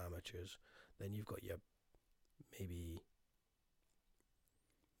 moderate amateurs. Then you've got your maybe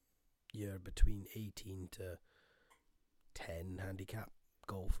you're between 18 to 10 handicap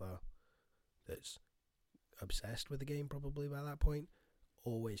golfer that's obsessed with the game probably by that point,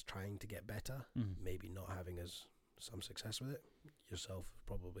 always trying to get better, Mm. maybe not having some success with it. Yourself,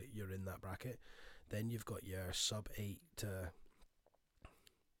 probably you're in that bracket. Then you've got your sub 8 to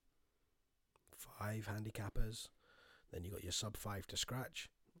 5 handicappers. Then you got your sub 5 to scratch,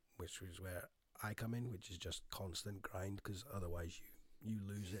 which is where I come in, which is just constant grind because otherwise you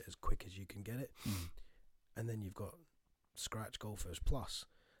lose it as quick as you can get it. Mm. And then you've got scratch golfers plus.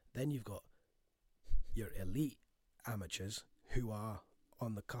 Then you've got your elite amateurs who are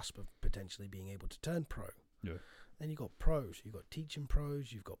on the cusp of potentially being able to turn pro. Yeah. Then you've got pros. You've got teaching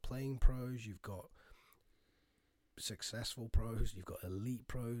pros. You've got playing pros. You've got successful pros. You've got elite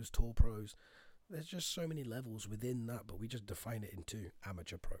pros, tour pros. There's just so many levels within that, but we just define it into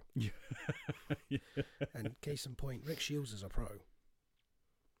amateur pro. Yeah. Yeah. And case in point, Rick Shields is a pro.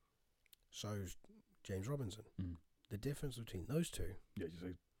 So's James Robinson. Mm. The difference between those two, Yeah, just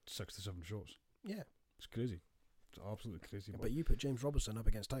like 6 to 7 shots. yeah. It's crazy. It's absolutely crazy. But you put James Robinson up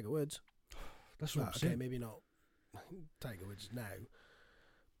against Tiger Woods. That's what I'm Okay, saying. maybe not Tiger Woods now,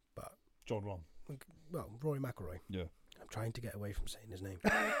 but John Rahm. well, Rory McIlroy. Yeah. I'm trying to get away from saying his name.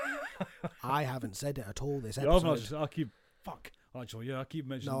 I haven't said it at all this Yeah, I'm episode. not, I keep. Fuck. Actually, yeah, I keep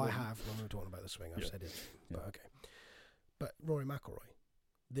mentioning. No, I Rory. have when we were talking about the swing. I've Yeah. said it, Yeah. but okay. But Rory McIlroy,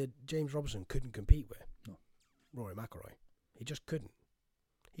 the James Robinson couldn't compete with. No. Rory McIlroy, he just couldn't.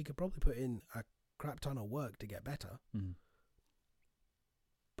 He could probably put in a crap ton of work to get better, Mhm.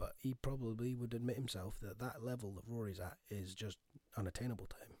 but he probably would admit himself that that level that Rory's at is just unattainable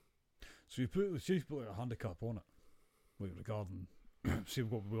to him. So you put like a handicap on it, like regarding. See,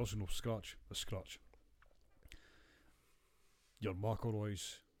 we also know the scratch. Your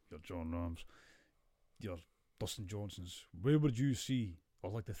McIlroys, your John Rahms, your Dustin Johnsons. Where would you see,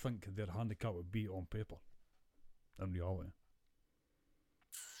 or like to think, their handicap would be on paper, in reality?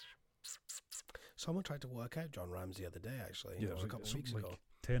 Someone tried to work out John Rams the other day, actually. Yeah, It was a couple of weeks like ago.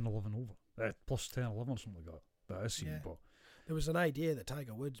 10, 11 over. Plus 10, 11 or something like that. That is seen, Yeah. but There was an idea that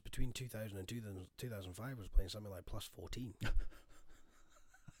Tiger Woods between 2000 and 2005 was playing something like plus 14.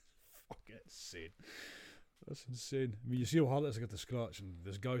 fucking insane. That's insane. I mean, you see how hard it is to get the scratch, and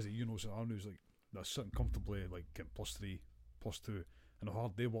there's guys that who's like that's sitting comfortably like getting +3, +2, and how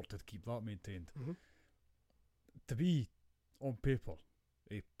hard they work to keep that maintained. Mm-hmm. To be on paper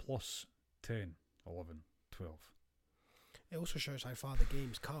a plus 10, 11, 12. It also shows how far the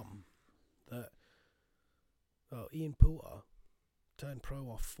game's come. That Ian Poulter turned pro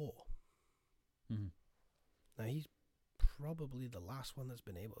off 4. Mm-hmm. Now he's probably the last one that's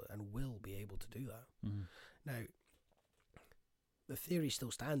been able and will be able to do that. Mm-hmm. Now, the theory still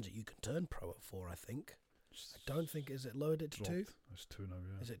stands that you can turn pro at 4. I think. I don't think is it lowered it to 2. It's 2 now.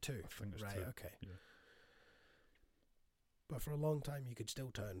 Yeah. Is it 2? I think it's right. 2. Okay. Yeah. But for a long time, you could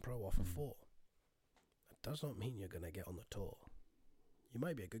still turn pro off of Mhm. 4. That does not mean you're going to get on the tour. You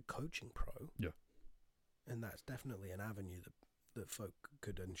might be a good coaching pro. Yeah. And that's definitely an avenue that folk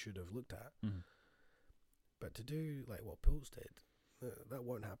could and should have looked at. Mm-hmm. But to do like what Pools did, that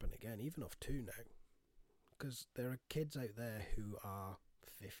won't happen again, even off 2 now. Because there are kids out there who are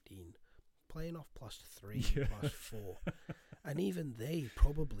 15 playing off +3, Yeah. +4. And even they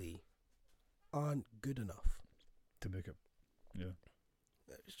probably aren't good enough. To make it. Yeah.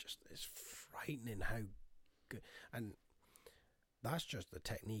 It's frightening how good. And that's just the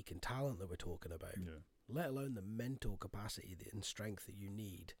technique and talent that we're talking about. Yeah. Let alone the mental capacity and strength that you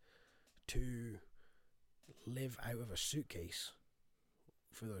need to live out of a suitcase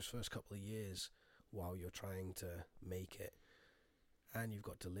for those first couple of years while you're trying to make it. And you've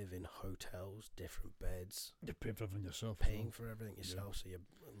got to live in hotels, different beds, You're paying for everything yourself. as paying well. for everything yourself. So you're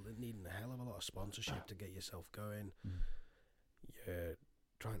needing a hell of a lot of sponsorship to get yourself going. Mm. You're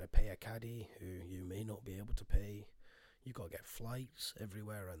trying to pay a caddy who you may not be able to pay. You've got to get flights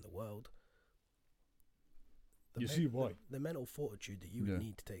everywhere around the world. You see why. The mental fortitude that you would Yeah.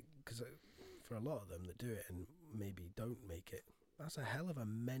 need to take, because for a lot of them that do it and maybe don't make it, that's a hell of a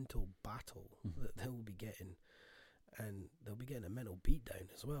mental battle Mhm. that they'll be getting. And they'll be getting a mental beatdown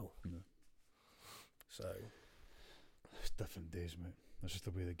as well. Yeah. So, It's different days, mate. That's just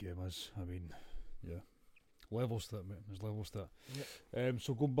the way the game is. I mean, yeah. Levels to it, mate. There's levels to it.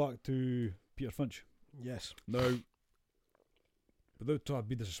 So going back to Peter Finch. yes. Now, without trying to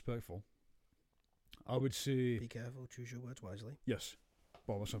be disrespectful, I would say... Be careful, choose your words wisely. Yes.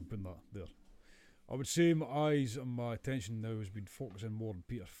 Well, unless I'm putting that there. I would say my eyes and my attention now has been focusing more on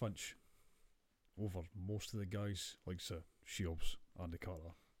Peter Finch over most of the guys like Shields, Andy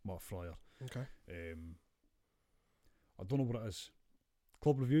Carter, Matt Fryer. Okay. I don't know what it is.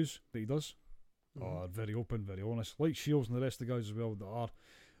 Club reviews that he does are very open, very honest, like Shields and the rest of the guys as well that are.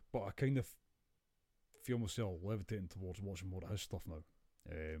 But I kind of feel myself levitating towards watching more of his stuff now.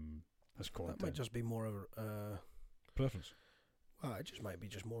 His content. That might just be more of a... preference. Well, it just might be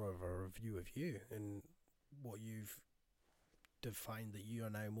just more of a review of you and what you've defined that you are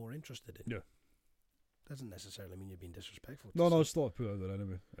now more interested in. Yeah. Doesn't necessarily mean you're being disrespectful. No, I just thought I'd put it out there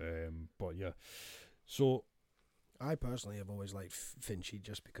anyway. But yeah. So, I personally have always liked Finchy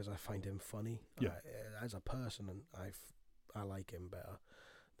just because I find him funny. Yeah. As a person, and I like him better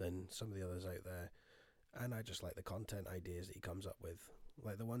than some of the others out there. And I just like the content ideas that he comes up with.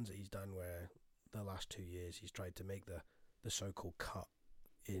 Like the ones that he's done where the last 2 years he's tried to make the so-called cut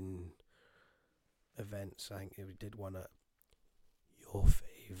in events. I think he did one at your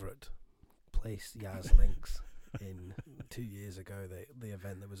favourite place, Yaz Links, in 2 years ago, the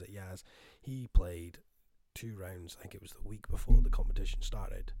event that was at Yaz. He played 2 rounds, I think it was the week before the competition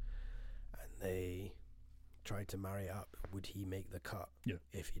started, and they tried to marry it up. Would he make the cut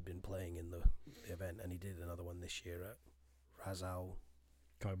if he'd been playing in the event? And he did another one this year at Razal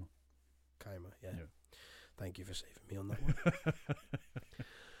Kaima. yeah. Thank you for saving me on that one.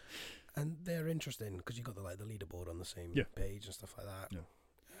 And they're interesting because you got the leaderboard on the same page and stuff like that. Yeah.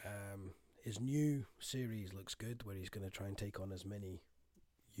 his new series looks good, where he's going to try and take on as many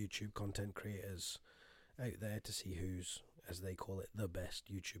YouTube content creators out there to see who's, as they call it, the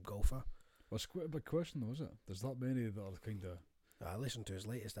best YouTube golfer. That's quite a big question, though, is it? There's that many that are kind of. I listened to his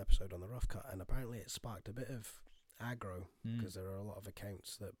latest episode on the Rough Cut, and apparently it sparked a bit of aggro because there are a lot of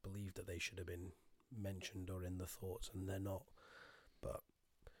accounts that believe that they should have been mentioned or in the thoughts, and they're not. But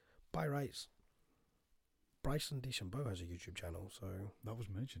by rights, Bryson DeChambeau has a YouTube channel, so That was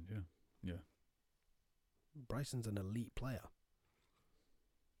mentioned, yeah. Bryson's an elite player.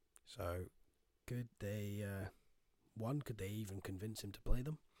 So could they, one, could they even convince him to play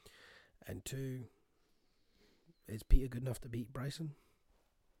them? And two, is Peter good enough to beat Bryson?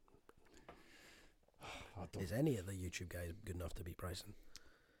 Is any of the YouTube guys good enough to beat Bryson?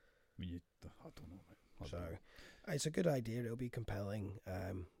 I don't know, mate. So it's a good idea. It'll be compelling.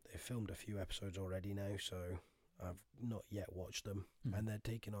 They've filmed a few episodes already now, so I've not yet watched them. And they're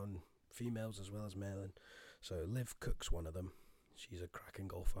taking on females as well as male. And so Liv Cook's one of them. She's a cracking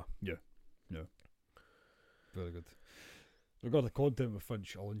golfer. Yeah. Very good. Regarding the content with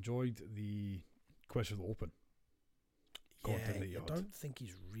Finch, I enjoyed the Question of the Open. Content that I had. don't think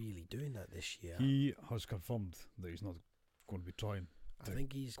he's really doing that this year. He has confirmed that he's not going to be trying. I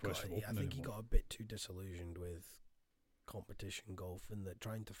think he got a bit too disillusioned with competition golf, and that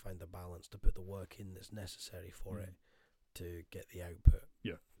trying to find the balance to put the work in that's necessary for it to get the output,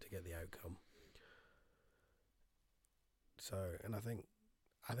 to get the outcome. So, and I think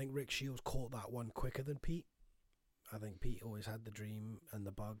Rick Shields caught that one quicker than Pete. I think Pete always had the dream and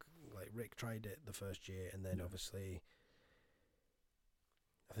the bug. Like, Rick tried it the first year, and then obviously,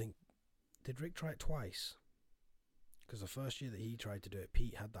 I think, did Rick try it twice? Because the first year that he tried to do it,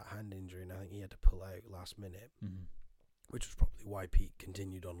 Pete had that hand injury, and I think he had to pull out last minute, which was probably why Pete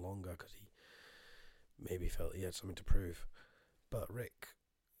continued on longer, because he maybe felt he had something to prove. But Rick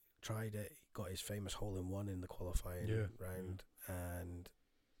tried it, he got his famous hole-in-one in the qualifying round,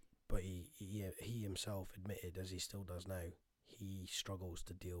 but he himself admitted, as he still does now, he struggles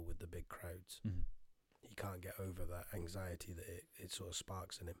to deal with the big crowds. He can't get over that anxiety that it sort of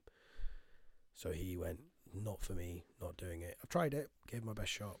sparks in him. So he went, not for me, not doing it. I've tried it, gave my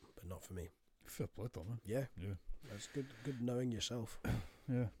best shot, but not for me. Fair play, Tom. Yeah. That's good knowing yourself.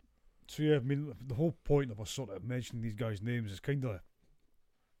 Yeah. So yeah, I mean, the whole point of us sort of mentioning these guys' names is kind of,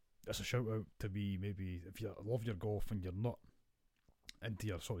 that's a shout out to be, maybe if you love your golf and you're not into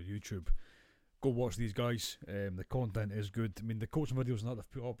your sort of YouTube, go watch these guys. The content is good. I mean, the coaching videos and that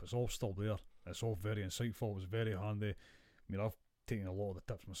they've put up, it's all still there. It's all very insightful. It's very handy. I mean, I've taken a lot of the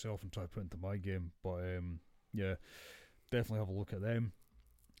tips myself and tried to put into my game. But yeah, definitely have a look at them.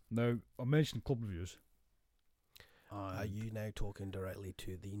 Now, I mentioned club reviews. Are you now talking directly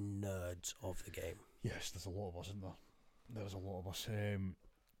to the nerds of the game? Yes, there's a lot of us in there. There's a lot of us.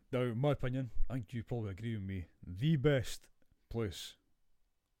 Now, in my opinion, I think you probably agree with me, the best place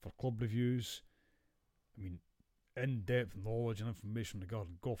for club reviews, I mean, in-depth knowledge and information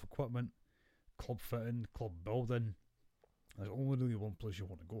regarding golf equipment, club fitting, club building, there's only really one place you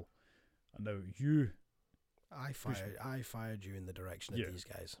want to go. And now I fired you in the direction of these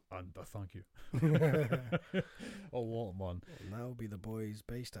guys. And I thank you. A lot, man. And that will be the boys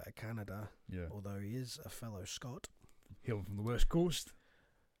based out of Canada. Yeah. Although he is a fellow Scot. Hailing from the West Coast.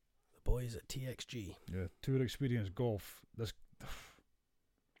 The boys at TXG. Yeah, Tour Experience Golf.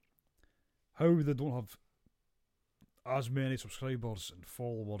 How they don't have as many subscribers and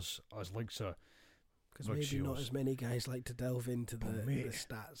followers as likes a because maybe Shields. Not as many guys like to delve into the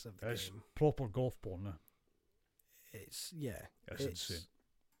stats of the it's game. Proper golf porn now. It's insane.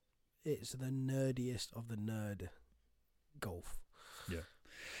 It's the nerdiest of the nerd golf. Yeah.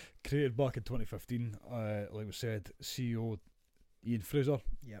 Created back in 2015, like we said, CEO Ian Fraser.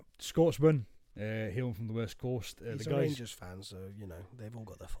 Yep. Scotsman, hailing from the West Coast. He's the a guys, Rangers fan, so, they've all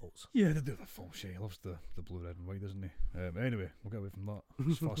got their faults. Yeah, they do their faults, yeah. He loves the blue, red and white, doesn't he? Anyway, we'll get away from that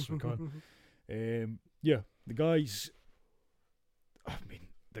as fast as we can. Yeah, the guys, I mean,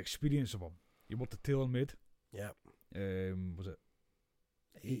 the experience of them. He worked at TaylorMade. Yep. Was it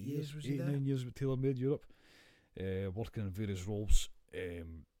 8 years was he 8, there? 9 years with TaylorMade Europe. Working in various roles. I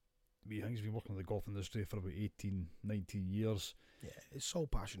think he's been working in the golf industry for about 18, 19 years. Yeah, his sole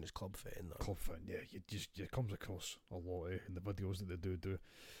passion is club fitting, though. Club fitting, yeah. It comes across a lot in the videos that they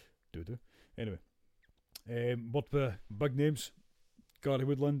do. Anyway, worked with big names. Gary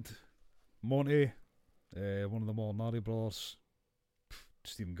Woodland, Monty, one of the Molinari brothers,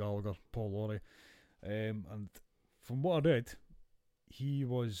 Stephen Gallagher, Paul Lawrie. And from what I read, he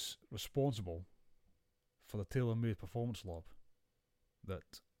was responsible for the TaylorMade Performance Lab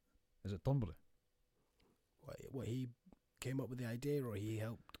that is at Turnberry. What, he came up with the idea, or he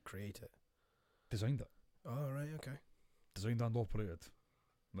helped create it? designed it. Oh, right, okay. Designed and operated.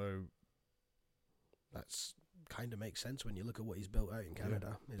 Now, That's kind of makes sense when you look at what he's built out in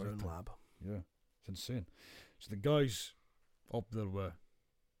Canada, his right own there. lab. yeah, it's insane. So the guys up there were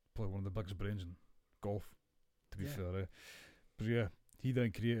probably one of the biggest brains in golf, to be Yeah. fair. But yeah, he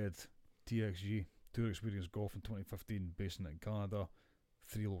then created TXG, Tour Experience Golf, in 2015, basing it in Canada,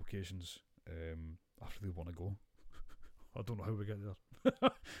 3 locations. I really want to go. I don't know how we get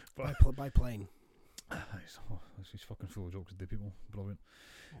there. By plane. He's fucking full of jokes today, people. Brilliant.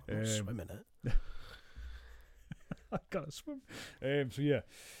 Swim in it. I can't swim. So yeah,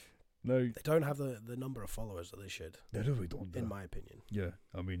 now They don't have the number of followers that they should, they really don't. in my opinion. Yeah,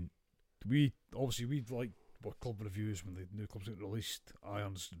 I mean, we like what club reviews when the new clubs get released,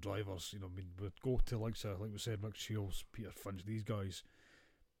 irons, drivers. I mean, we'd go to like we said, Rick Shields, Peter Finch, these guys.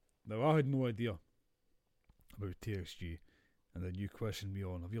 Now I had no idea about TXG, and then you questioned me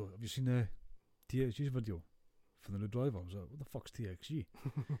on, have you seen the TXG's video for the new driver? I was like, what the fuck's TXG?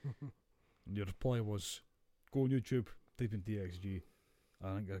 And your reply was, go on YouTube, type in TXG.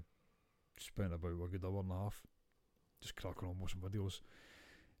 I think I spent about a good hour and a half just cracking on watching videos.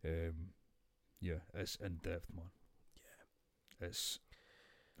 Yeah, it's in depth, man. Yeah, it's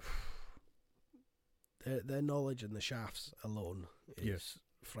Their knowledge in the shafts alone is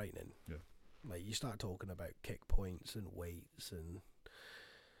Yeah. frightening. Yeah. Like, you start talking about kick points and weights and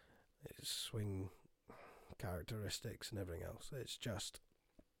swing characteristics and everything else. It's just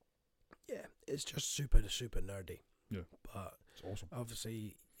super, super nerdy. Yeah. But it's awesome.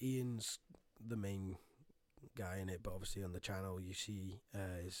 obviously Ian's the main guy in it, but obviously on the channel you see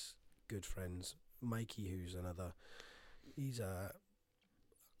his good friends Mikey, who's another. He's a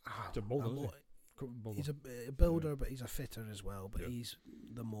builder, a isn't he? more- Builder. He's a builder, Yeah. but he's a fitter as well. But Yeah. he's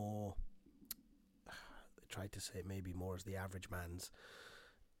the more, I tried to say it maybe more as the average man's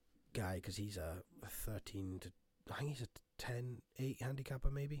guy, because he's a 13 to, I think he's a 10-8 handicapper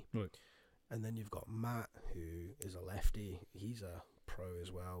maybe. Right. And then you've got Matt, who is a lefty. He's a pro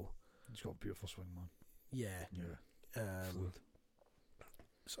as well. He's got a beautiful swing, man. Yeah. Yeah. Um,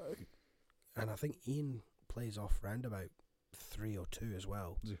 so, and I think Ian plays off round about 3 or 2 as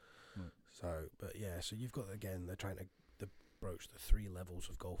well. Is he? Right. So, but yeah, so you've got, again, they're trying to broach the 3 levels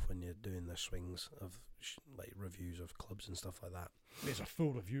of golf when you're doing the swings of like reviews of clubs and stuff like that. It's a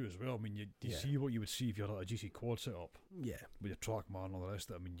full review as well. I mean, you Yeah. see what you would see if you're at a GC quad setup Yeah. with your TrackMan and all the rest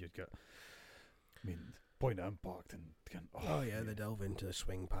of it. I mean, you'd get, point of impact and Oh yeah, they delve into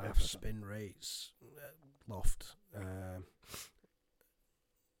swing paths, everything. spin rates, loft.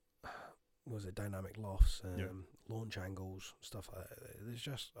 Was it dynamic lofts? Yeah. Launch angles, stuff like that. There's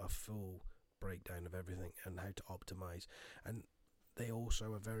just a full breakdown of everything and how to optimize. And they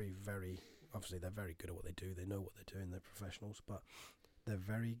also are very, very, obviously they're very good at what they do. They know what they're doing. They're professionals, but they're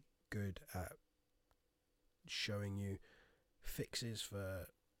very good at showing you fixes for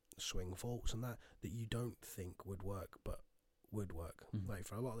swing faults and that you don't think would work, but would work. Mhm. Like,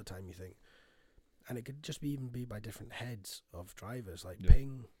 for a lot of the time you think, and it could just even be by different heads of drivers. Like, Yeah.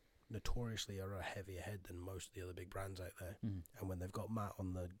 Ping notoriously are a heavier head than most of the other big brands out there. Mhm. And when they've got Matt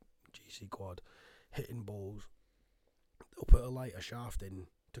on the GC quad hitting balls, they'll put a lighter shaft in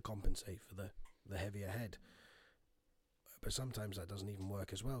to compensate for the heavier head. But sometimes that doesn't even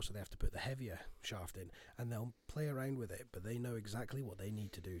work as well, so they have to put the heavier shaft in, and they'll play around with it, but they know exactly what they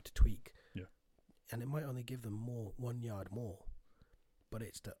need to do to tweak. Yeah. And it might only give them 1 yard more, but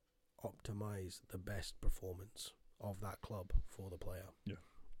it's to optimize the best performance of that club for the player. Yeah.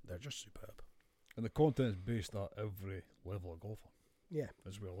 They're just superb. And the content is based at every level of golfer Yeah.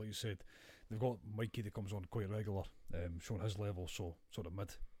 as well. Like you said, they've got Mikey that comes on quite regular, showing his level, so sort of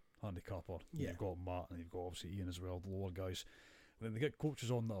mid handicapper. Yeah. You've got Matt and you've got obviously Ian as well, the lower guys. And then they get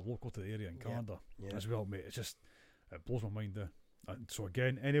coaches on that are local to the area in Yeah. Canada Yeah. as well, mate. It blows my mind there. And so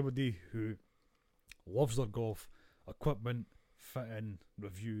again, anybody who loves their golf, equipment, fitting,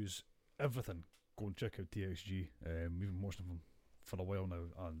 reviews, everything, go and check out TXG. We've been watching them for a while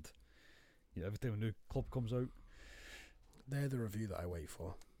now, and yeah, every time a new club comes out, They're the review that I wait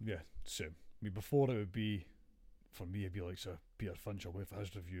for. yeah, same. I mean, before it would be, for me, it'd be like Peter Finch, I'll wait for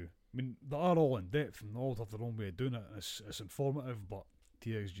his review. I mean, they are all in depth and all have their own way of doing it, and it's informative, but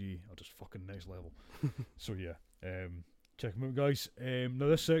TXG are just fucking next level. So yeah, check them out, guys. Now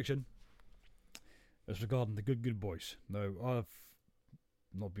this section is regarding the Good Boys. Now, I've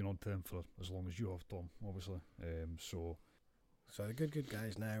not been on to them for as long as you have, Tom, obviously. So the good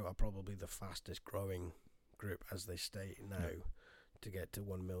guys now are probably the fastest growing group, as they state now, to get to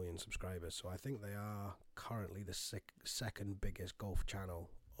 1 million subscribers. So I think they are currently the second biggest golf channel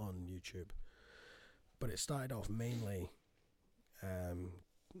on YouTube. But it started off mainly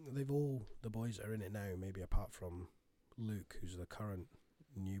the boys that are in it now, maybe apart from Luke, who's the current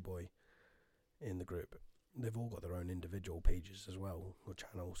new boy in the group, they've all got their own individual pages as well, or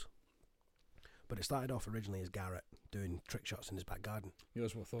channels. But it started off originally as Garrett doing trick shots in his back garden. Yeah,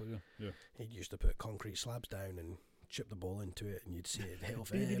 that's what I thought. Yeah. He used to put concrete slabs down and chip the ball into it, and you'd see it hit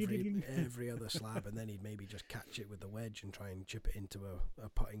off every other slab, and then he'd maybe just catch it with the wedge and try and chip it into a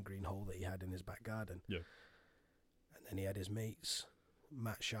putting green hole that he had in his back garden. Yeah. And then he had his mates,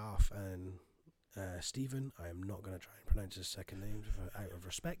 Matt Scharf and Stephen. I am not going to try and pronounce his second name out of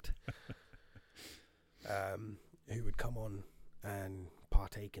respect. Who would come on and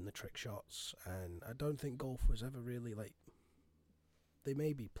partake in the trick shots. And I don't think golf was ever really like, they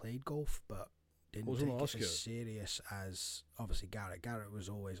maybe played golf, but didn't take it as serious as obviously Garrett. Garrett was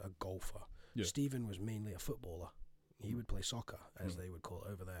always a golfer. Yeah. Stephen was mainly a footballer. He would play soccer, as they would call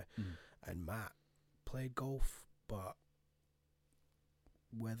it over there. And Matt played golf, but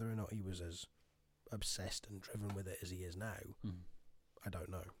whether or not he was as obsessed and driven with it as he is now, I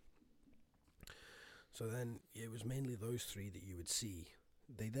don't know. So then it was mainly those three that you would see.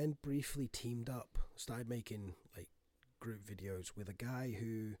 They then briefly teamed up, started making like group videos with a guy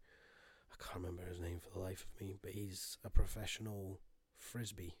who, I can't remember his name for the life of me, but he's a professional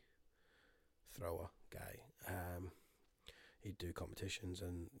frisbee thrower guy. He'd do competitions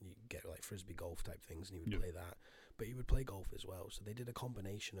and you get like frisbee golf type things, and he would play that. But he would play golf as well. So they did a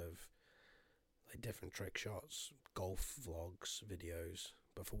combination of like different trick shots, golf vlogs, videos.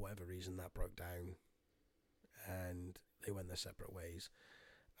 But for whatever reason, that broke down, and they went their separate ways.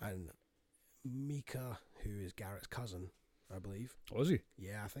 And Mika, who is Garrett's cousin, I believe. Oh, is he?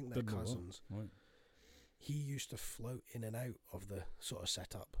 Yeah, I think they're cousins. Right. He used to float in and out of the sort of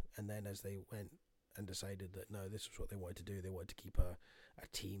setup, and then as they went and decided that no, this was what they wanted to do, they wanted to keep a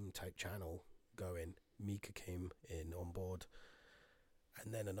team type channel going, Mika came in on board,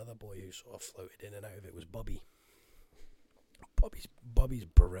 and then another boy who sort of floated in and out of it was Bobby. Bobby's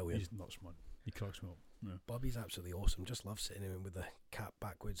brilliant. He's nuts, man. He cracks me up. Yeah. Bobby's absolutely awesome. Just love sitting in with the cap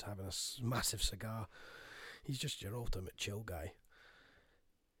backwards, having a massive cigar. He's just your ultimate chill guy.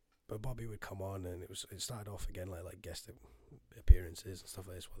 But Bobby would come on, and it started off again like guest appearances and stuff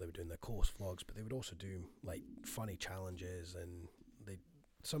like this while they were doing their course vlogs. But they would also do like funny challenges, and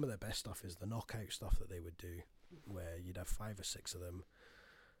some of their best stuff is the knockout stuff that they would do, where you'd have 5 or 6 of them,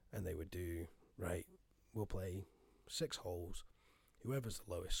 and they would do, right, we'll play 6 holes. Whoever's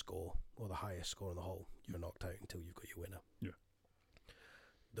the lowest score or the highest score on the hole, you're knocked out until you've got your winner. Yeah.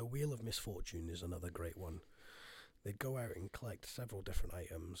 The Wheel of Misfortune is another great one. They'd go out and collect several different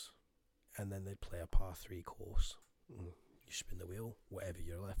items, and then they'd play a par 3 course. You spin the wheel, whatever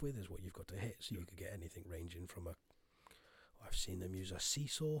you're left with is what you've got to hit. So you could get anything ranging from I've seen them use a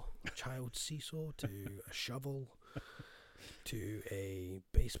seesaw, a child seesaw, to a shovel, to a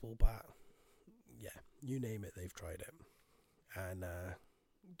baseball bat. Yeah, you name it, they've tried it. And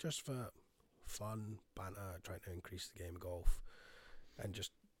just for fun, banter, trying to increase the game of golf, and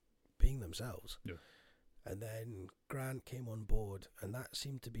just being themselves. Yeah. And then Grant came on board, and that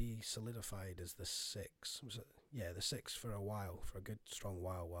seemed to be solidified as the 6. The 6 for a while, for a good strong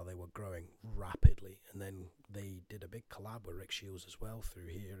while they were growing rapidly. And then they did a big collab with Rick Shields as well through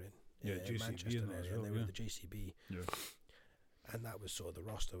here in Manchester area, and they were at the JCB. Yeah. And that was sort of the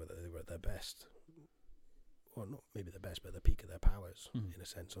roster where they were at their best. Well, not maybe the best, but the peak of their powers, in a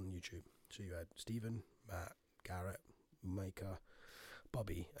sense, on YouTube. So you had Stephen, Matt, Garrett, Micah,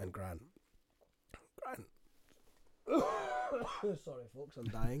 Bobby, and Grant. Sorry, folks, I'm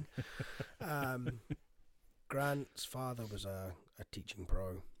dying. Grant's father was a teaching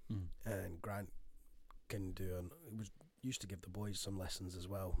pro, and Grant used to give the boys some lessons as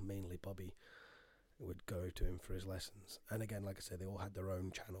well. Mainly Bobby would go to him for his lessons, and again, like I said, they all had their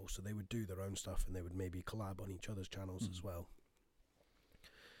own channels, so they would do their own stuff, and they would maybe collab on each other's channels as well.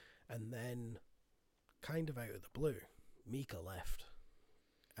 And then, kind of out of the blue, Mika left,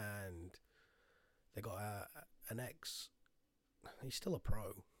 and they got an ex. He's still a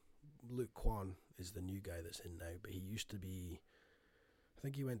pro. Luke Kwan is the new guy that's in now, but he used to be. I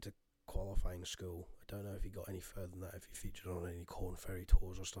think he went to qualifying school. I don't know if he got any further than that, if he featured on any Corn Ferry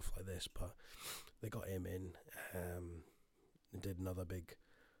tours or stuff like this, but they got him in. They did another big,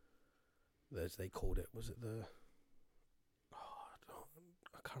 as they called it, was it the,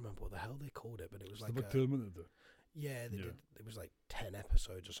 I can't remember what the hell they called it, but it was like the big tournament. Yeah, they did. It was like 10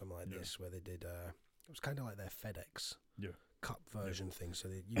 episodes or something like this, where they did, it was kind of like their FedEx Cup version thing, so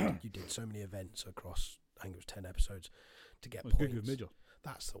you did so many events across, I think it was 10 episodes, to get points. Good Major.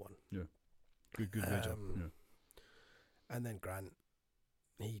 That's the one. Yeah. Good Major. And then Grant,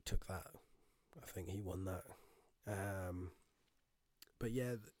 he took that. I think he won that. But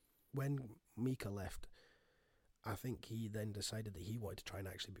yeah, when Mika left, I think he then decided that he wanted to try and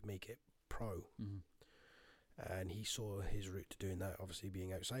actually make it pro. And he saw his route to doing that, obviously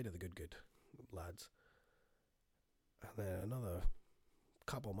being outside of the good lads. And then another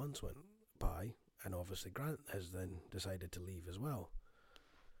couple months went by, and obviously Grant has then decided to leave as well.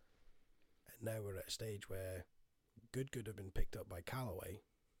 And now we're at a stage where Good have been picked up by Callaway.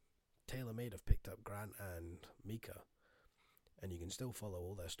 TaylorMade have picked up Grant and Mika. And you can still follow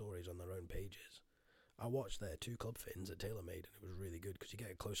all their stories on their own pages. I watched their 2 club fittings at TaylorMade, and it was really good because you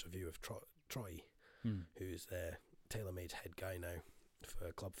get a closer view of Troy, who's their TaylorMade's head guy now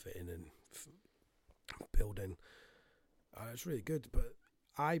for club fitting and building. It's really good, but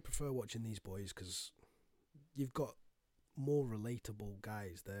I prefer watching these boys because you've got more relatable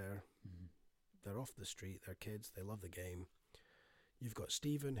guys there. They're off the street, they're kids, they love the game. You've got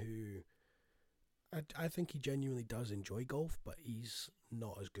Stephen, who I think he genuinely does enjoy golf, but he's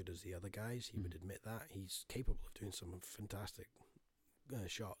not as good as the other guys. He would admit that. He's capable of doing some fantastic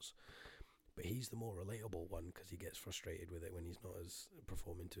shots, but he's the more relatable one because he gets frustrated with it when he's not as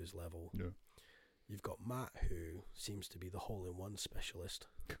performing to his level. Yeah. You've got Matt, who seems to be the hole-in-one specialist.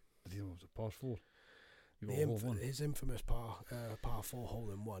 The deal was a par 4. His infamous par 4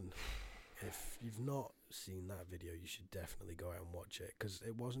 hole-in-one. If you've not seen that video, you should definitely go out and watch it, because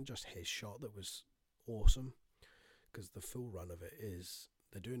it wasn't just his shot that was awesome, because the full run of it is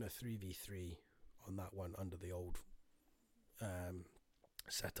they're doing a 3v3 on that one under the old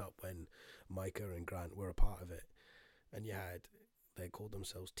setup when Micah and Grant were a part of it, and they called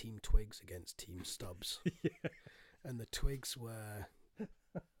themselves Team Twigs against Team Stubbs. And the Twigs were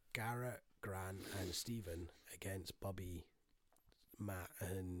Garrett, Grant and Stephen against Bobby, Matt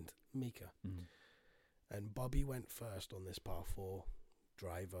and Mika. And Bobby went first on this par 4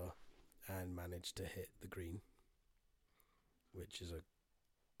 driver and managed to hit the green, which is a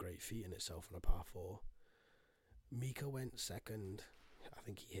great feat in itself on a par 4. Mika went second. I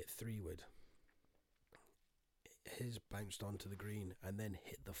think he hit 3-wood. His bounced onto the green and then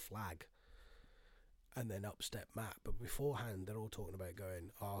hit the flag, and then up stepped Matt. But beforehand, they're all talking about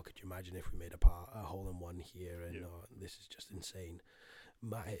going, could you imagine if we made a hole-in-one here, and this is just insane.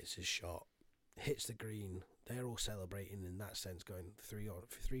 Matt hits his shot, hits the green. They're all celebrating in that sense, going 3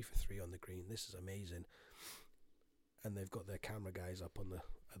 for 3 on the green. This is amazing. And they've got their camera guys up on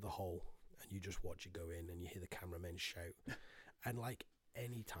the hole, and you just watch it go in, and you hear the cameramen shout. And like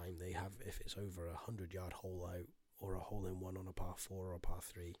any time they have, if it's over 100-yard hole out or a hole-in-one on a par 4 or a par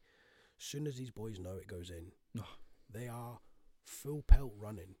 3, soon as these boys know it goes in, they are full pelt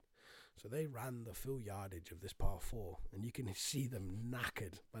running. So they ran the full yardage of this par 4, and you can see them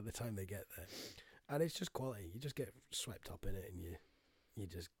knackered by the time they get there. And it's just quality. You just get swept up in it, and you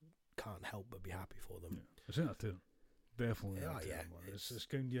just can't help but be happy for them. Yeah. It's entertaining. Definitely. Yeah. It's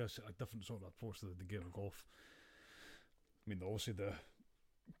kind of a different sort of approach to the game of golf. I mean, obviously the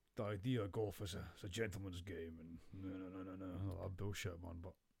idea of golf is a gentleman's game, and no, that bullshit, man.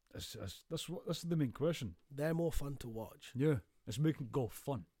 But this is the main question. They're more fun to watch. Yeah, it's making golf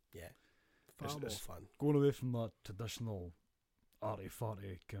fun. Yeah, far more fun. Going away from that traditional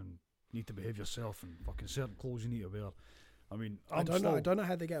arty-farty, can need to behave yourself and fucking certain clothes you need to wear. I mean, I don't know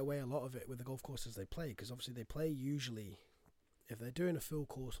how they get away a lot of it with the golf courses they play, because obviously they play usually, if they're doing a full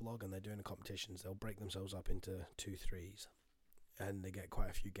course log and they're doing competitions, they'll break themselves up into 2 3s, and they get quite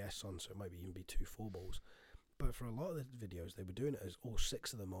a few guests on, so it might even be 2 4-balls. But for a lot of the videos, they were doing it as all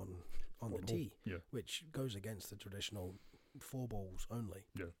 6 of them on the tee, which goes against the traditional 4 balls only.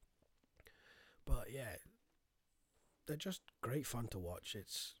 Yeah. But yeah, they're just great fun to watch.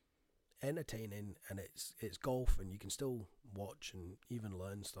 It's entertaining, and it's golf, and you can still watch and even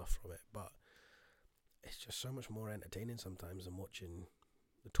learn stuff from it, but it's just so much more entertaining sometimes than watching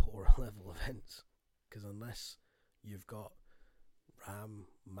the tour level events, because unless you've got Rahm,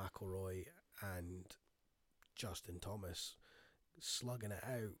 McIlroy and Justin Thomas slugging it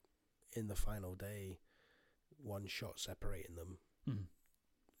out in the final day, 1 shot separating them,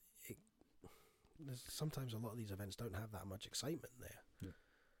 there's sometimes a lot of these events don't have that much excitement there. Yeah.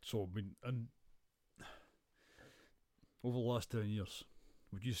 So, I mean, and over the last 10 years,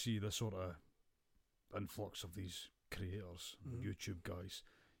 would you see this sort of influx of these creators, YouTube guys,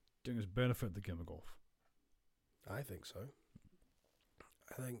 do you think it's benefited the game of golf? I think so.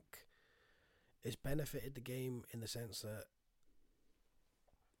 I think it's benefited the game in the sense that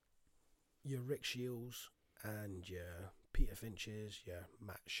your Rick Shields and your Peter Finches, your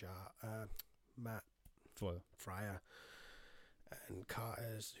Matt Fryer and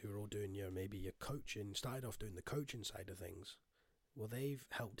Carters, who are all doing your coaching, started off doing the coaching side of things. Well, they've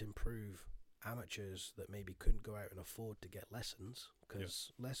helped improve amateurs that maybe couldn't go out and afford to get lessons,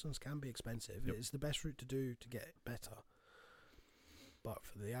 because lessons can be expensive. Yep. It's the best route to do to get better. But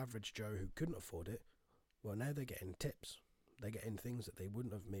for the average Joe who couldn't afford it, well, now they're getting tips. They're getting things that they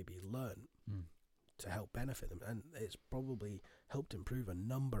wouldn't have maybe learned to help benefit them. And it's probably helped improve a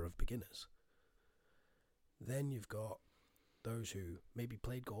number of beginners. Then you've got those who maybe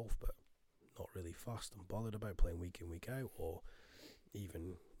played golf but not really fussed and bothered about playing week in, week out, or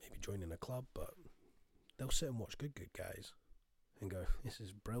even maybe joining a club, but they'll sit and watch good guys and go, this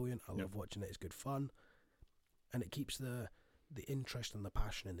is brilliant, I love watching it, it's good fun. And it keeps the interest and the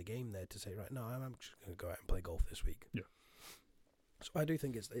passion in the game there to say, right, no, I'm just going to go out and play golf this week. Yeah. So I do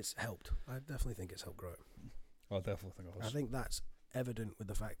think it's helped. I definitely think it's helped grow it. I definitely think it has. I think that's evident with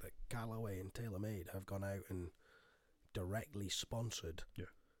the fact that Callaway and TaylorMade have gone out and directly sponsored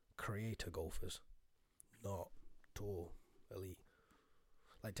creator golfers, not tour elite.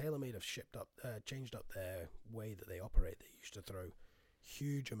 Like TaylorMade have changed up their way that they operate. They used to throw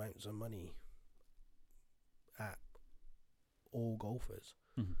huge amounts of money at all golfers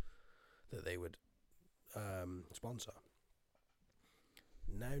that they would sponsor.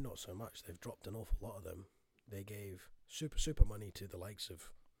 Now not so much. They've dropped an awful lot of them. They gave super money to the likes of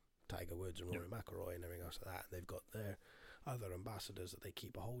Tiger Woods and Rory McIlroy and everything else like that. They've got their other ambassadors that they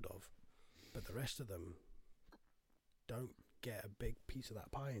keep a hold of, but the rest of them don't get a big piece of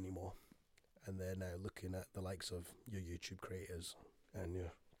that pie anymore. And they're now looking at the likes of your YouTube creators and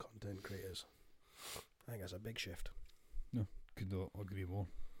your content creators. I think that's a big shift. No, could not agree more.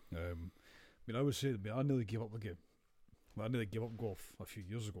 I mean, I would say, I nearly gave up the game. I nearly gave up golf a few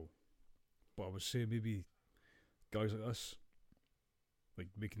years ago. But I would say maybe guys like us, like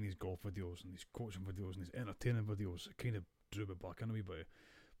making these golf videos and these coaching videos and these entertaining videos, it kind of drew me back in a wee bit.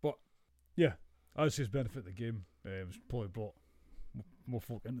 But yeah, I would say it's benefited the game. It's probably brought more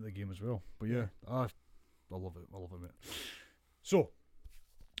folk into the game as well. But yeah, I love it. I love it, mate. So,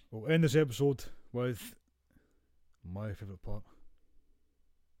 we'll end this episode with my favourite part.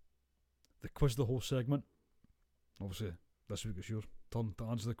 The quiz the host segment. Obviously, this week it's your turn to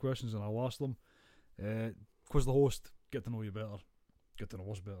answer the questions and I'll ask them. Quiz the host, get to know you better, get to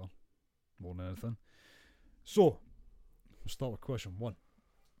know us better, more than anything. So, we'll start with question 1.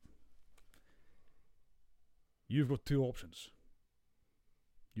 You've got 2 options.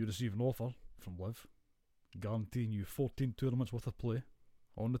 You receive an offer from Liv, guaranteeing you 14 tournaments worth of play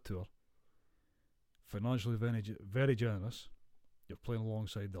on the tour. Financially very generous. You're playing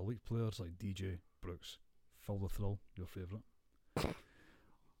alongside the elite players like DJ, Brooks, Phil the Thrill, your favourite.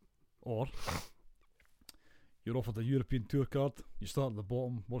 Or you're offered a European Tour card, you start at the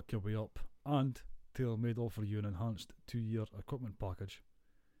bottom, work your way up, and TaylorMade offer you an enhanced 2-year equipment package.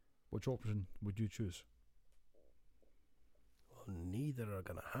 Which option would you choose? Well, neither are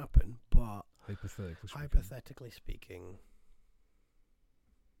going to happen, but Hypothetically speaking,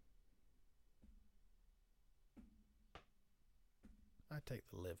 I take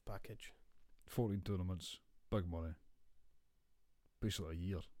the Live package. 14 tournaments, big money. Basically a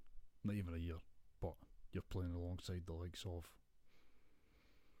year. Not even a year, but you're playing alongside the likes of...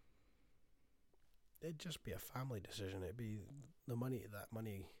 It'd just be a family decision. It'd be the money, that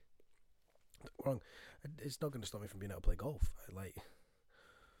money... Wrong. It's not going to stop me from being able to play golf.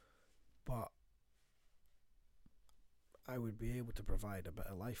 But I would be able to provide a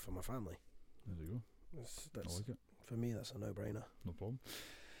better life for my family. There you go. That's I like it. For me, that's a no-brainer. No problem.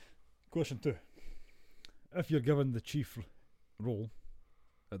 Question 2. If you're given the chief role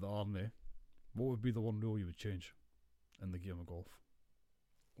at the Army, what would be the one rule you would change in the game of golf?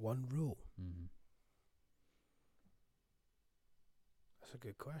 One rule? Mm-hmm. That's a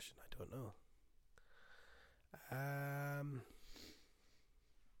good question. I don't know.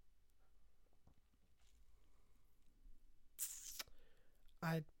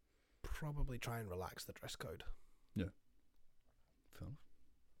 I'd probably try and relax the dress code. Yeah. Fair enough.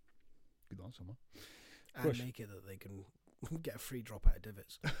 Good answer, man. And make it that they can get a free drop out of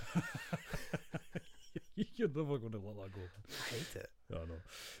divots. You're never going to let that go. I hate it.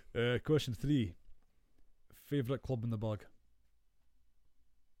 I know. Question 3. Favourite club in the bag?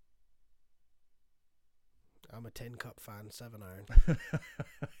 I'm a Tin Cup fan, 7-iron.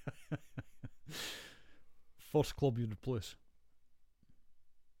 First club you'd replace?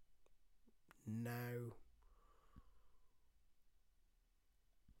 Now.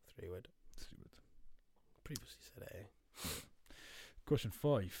 3-wood. 3-wood. Previously said A. Yeah. Question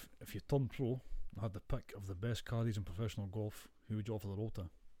 5. If you turned pro and had the pick of the best caddies in professional golf, who would you offer the role to?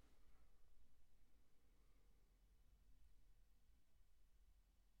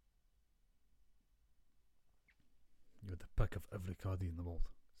 You had the pick of every caddy in the world.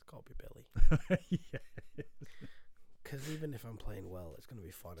 It's Gotta be Billy. Yeah. Because even if I'm playing well, it's going to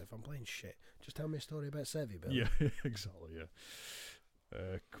be fun. If I'm playing shit, just tell me a story about Sevi, Billy. Yeah, exactly,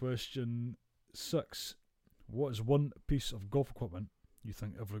 yeah. Question 6. What is one piece of golf equipment you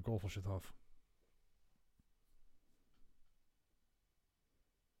think every golfer should have?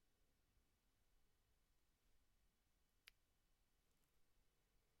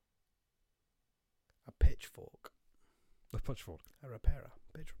 A pitchfork. The pitchfork. A repairer.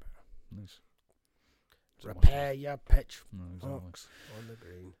 Pitch repairer. Nice. Repair your pitch No, exactly. box on the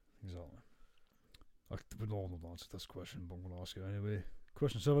green. Exactly. We all know the answer to this question, but I'm going to ask it anyway.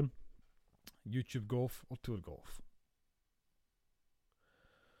 Question 7. YouTube golf or tour golf?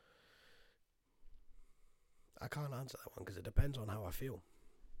 I can't answer that one because it depends on how I feel.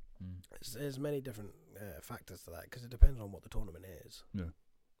 There's many different factors to that because it depends on what the tournament is. Yeah.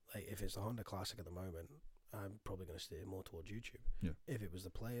 Like if it's the Honda Classic at the moment, I'm probably going to steer more towards YouTube. Yeah. If it was the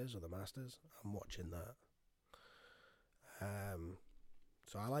Players or the Masters, I'm watching that.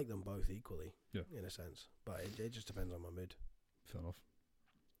 So I like them both equally. Yeah. In a sense, but it just depends on my mood. Fair enough.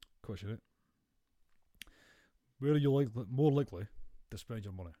 Question 8. Where are you more likely to spend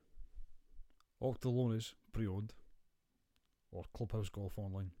your money? Octalones pre-owned or Clubhouse Golf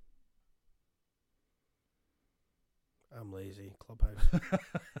online? I'm lazy. Clubhouse.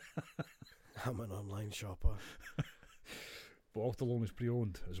 I'm an online shopper. But Octalones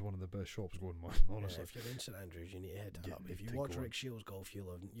pre-owned is one of the best shops going, man. Honestly. Yeah, if you're in St Andrews, you need to head Yeah, up. If you take watch one. Rick Shields golf,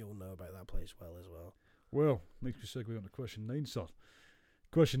 you'll know about that place well as well. Well, makes me segue on to question 9, sir.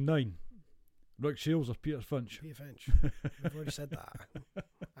 Question 9. Rick Shields or Peter Finch? Peter Finch. We've already said that.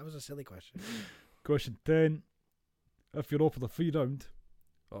 That was a silly question. Question 10. If you're offered a free round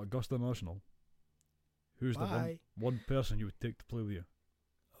at Augusta National, who's the one person you would take to play with you?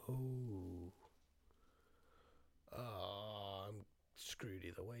 Oh, I'm screwed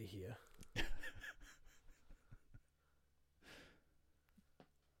either way here.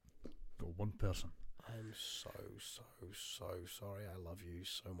 Got one person. I'm so sorry. I love you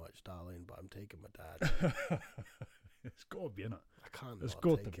so much, darling, but I'm taking my dad. It's got to be in it. I can't. It's not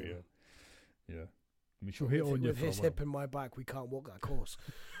got take to be. him. Yeah. I mean, she'll hate on you with for a his while. hip in my back, we can't walk that course.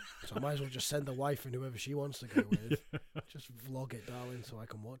 So I might as well just send the wife and whoever she wants to go with. Just vlog it, darling, so I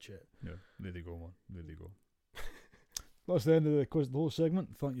can watch it. Yeah, there you go, man. There you go. That's the end of the whole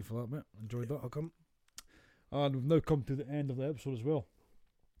segment. Thank you for that, mate. Enjoyed that. Welcome. And we've now come to the end of the episode as well.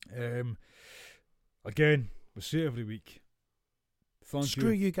 Again, we say it every week.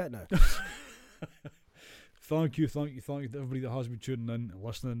 Screw you, get now. Thank you to everybody that has been tuning in and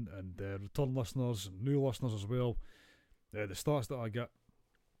listening, and return listeners and new listeners as well. The stats that I get,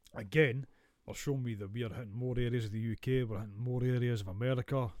 again, are showing me that we are hitting more areas of the UK, we're hitting more areas of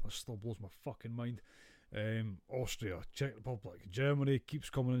America. That still blows my fucking mind. Austria, Czech Republic, Germany keeps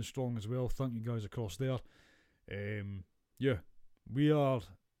coming in strong as well. Thank you guys across there. Yeah, we are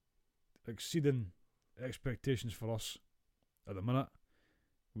exceeding expectations for us at the minute.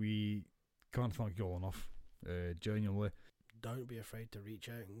 We can't thank you all enough. Genuinely. Don't be afraid to reach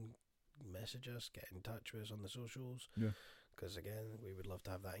out and message us, get in touch with us on the socials. Yeah. Because again, we would love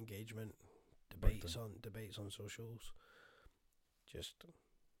to have that engagement. Debates on socials. Just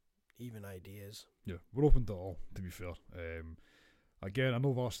even ideas. Yeah, we're open to it all, to be fair. Again, I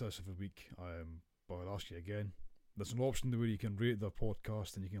know I've asked this every week, but I'll ask you again. There's an option where you can rate the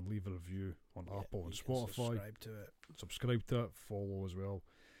podcast and you can leave a review on Apple and Spotify. Subscribe to it, follow as well.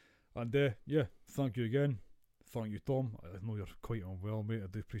 And yeah, thank you again. Thank you, Tom. I know you're quite unwell, mate. I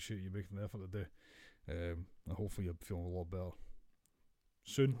do appreciate you making the effort today. And hopefully you're feeling a lot better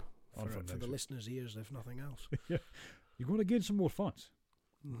soon. For the listeners' ears, if nothing else. Yeah, you're going to gain some more fans.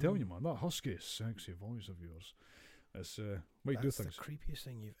 I'm telling you, man, that husky, sexy voice of yours, it's might do things. That's the creepiest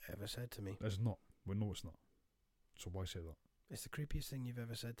thing you've ever said to me. It's not. We know it's not. So why say that? It's the creepiest thing you've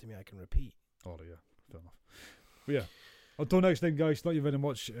ever said to me. I can repeat. Oh yeah, fair enough. But yeah, until next time, guys. Thank you very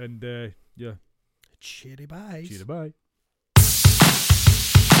much, and yeah. Cheery bye. Cheery bye.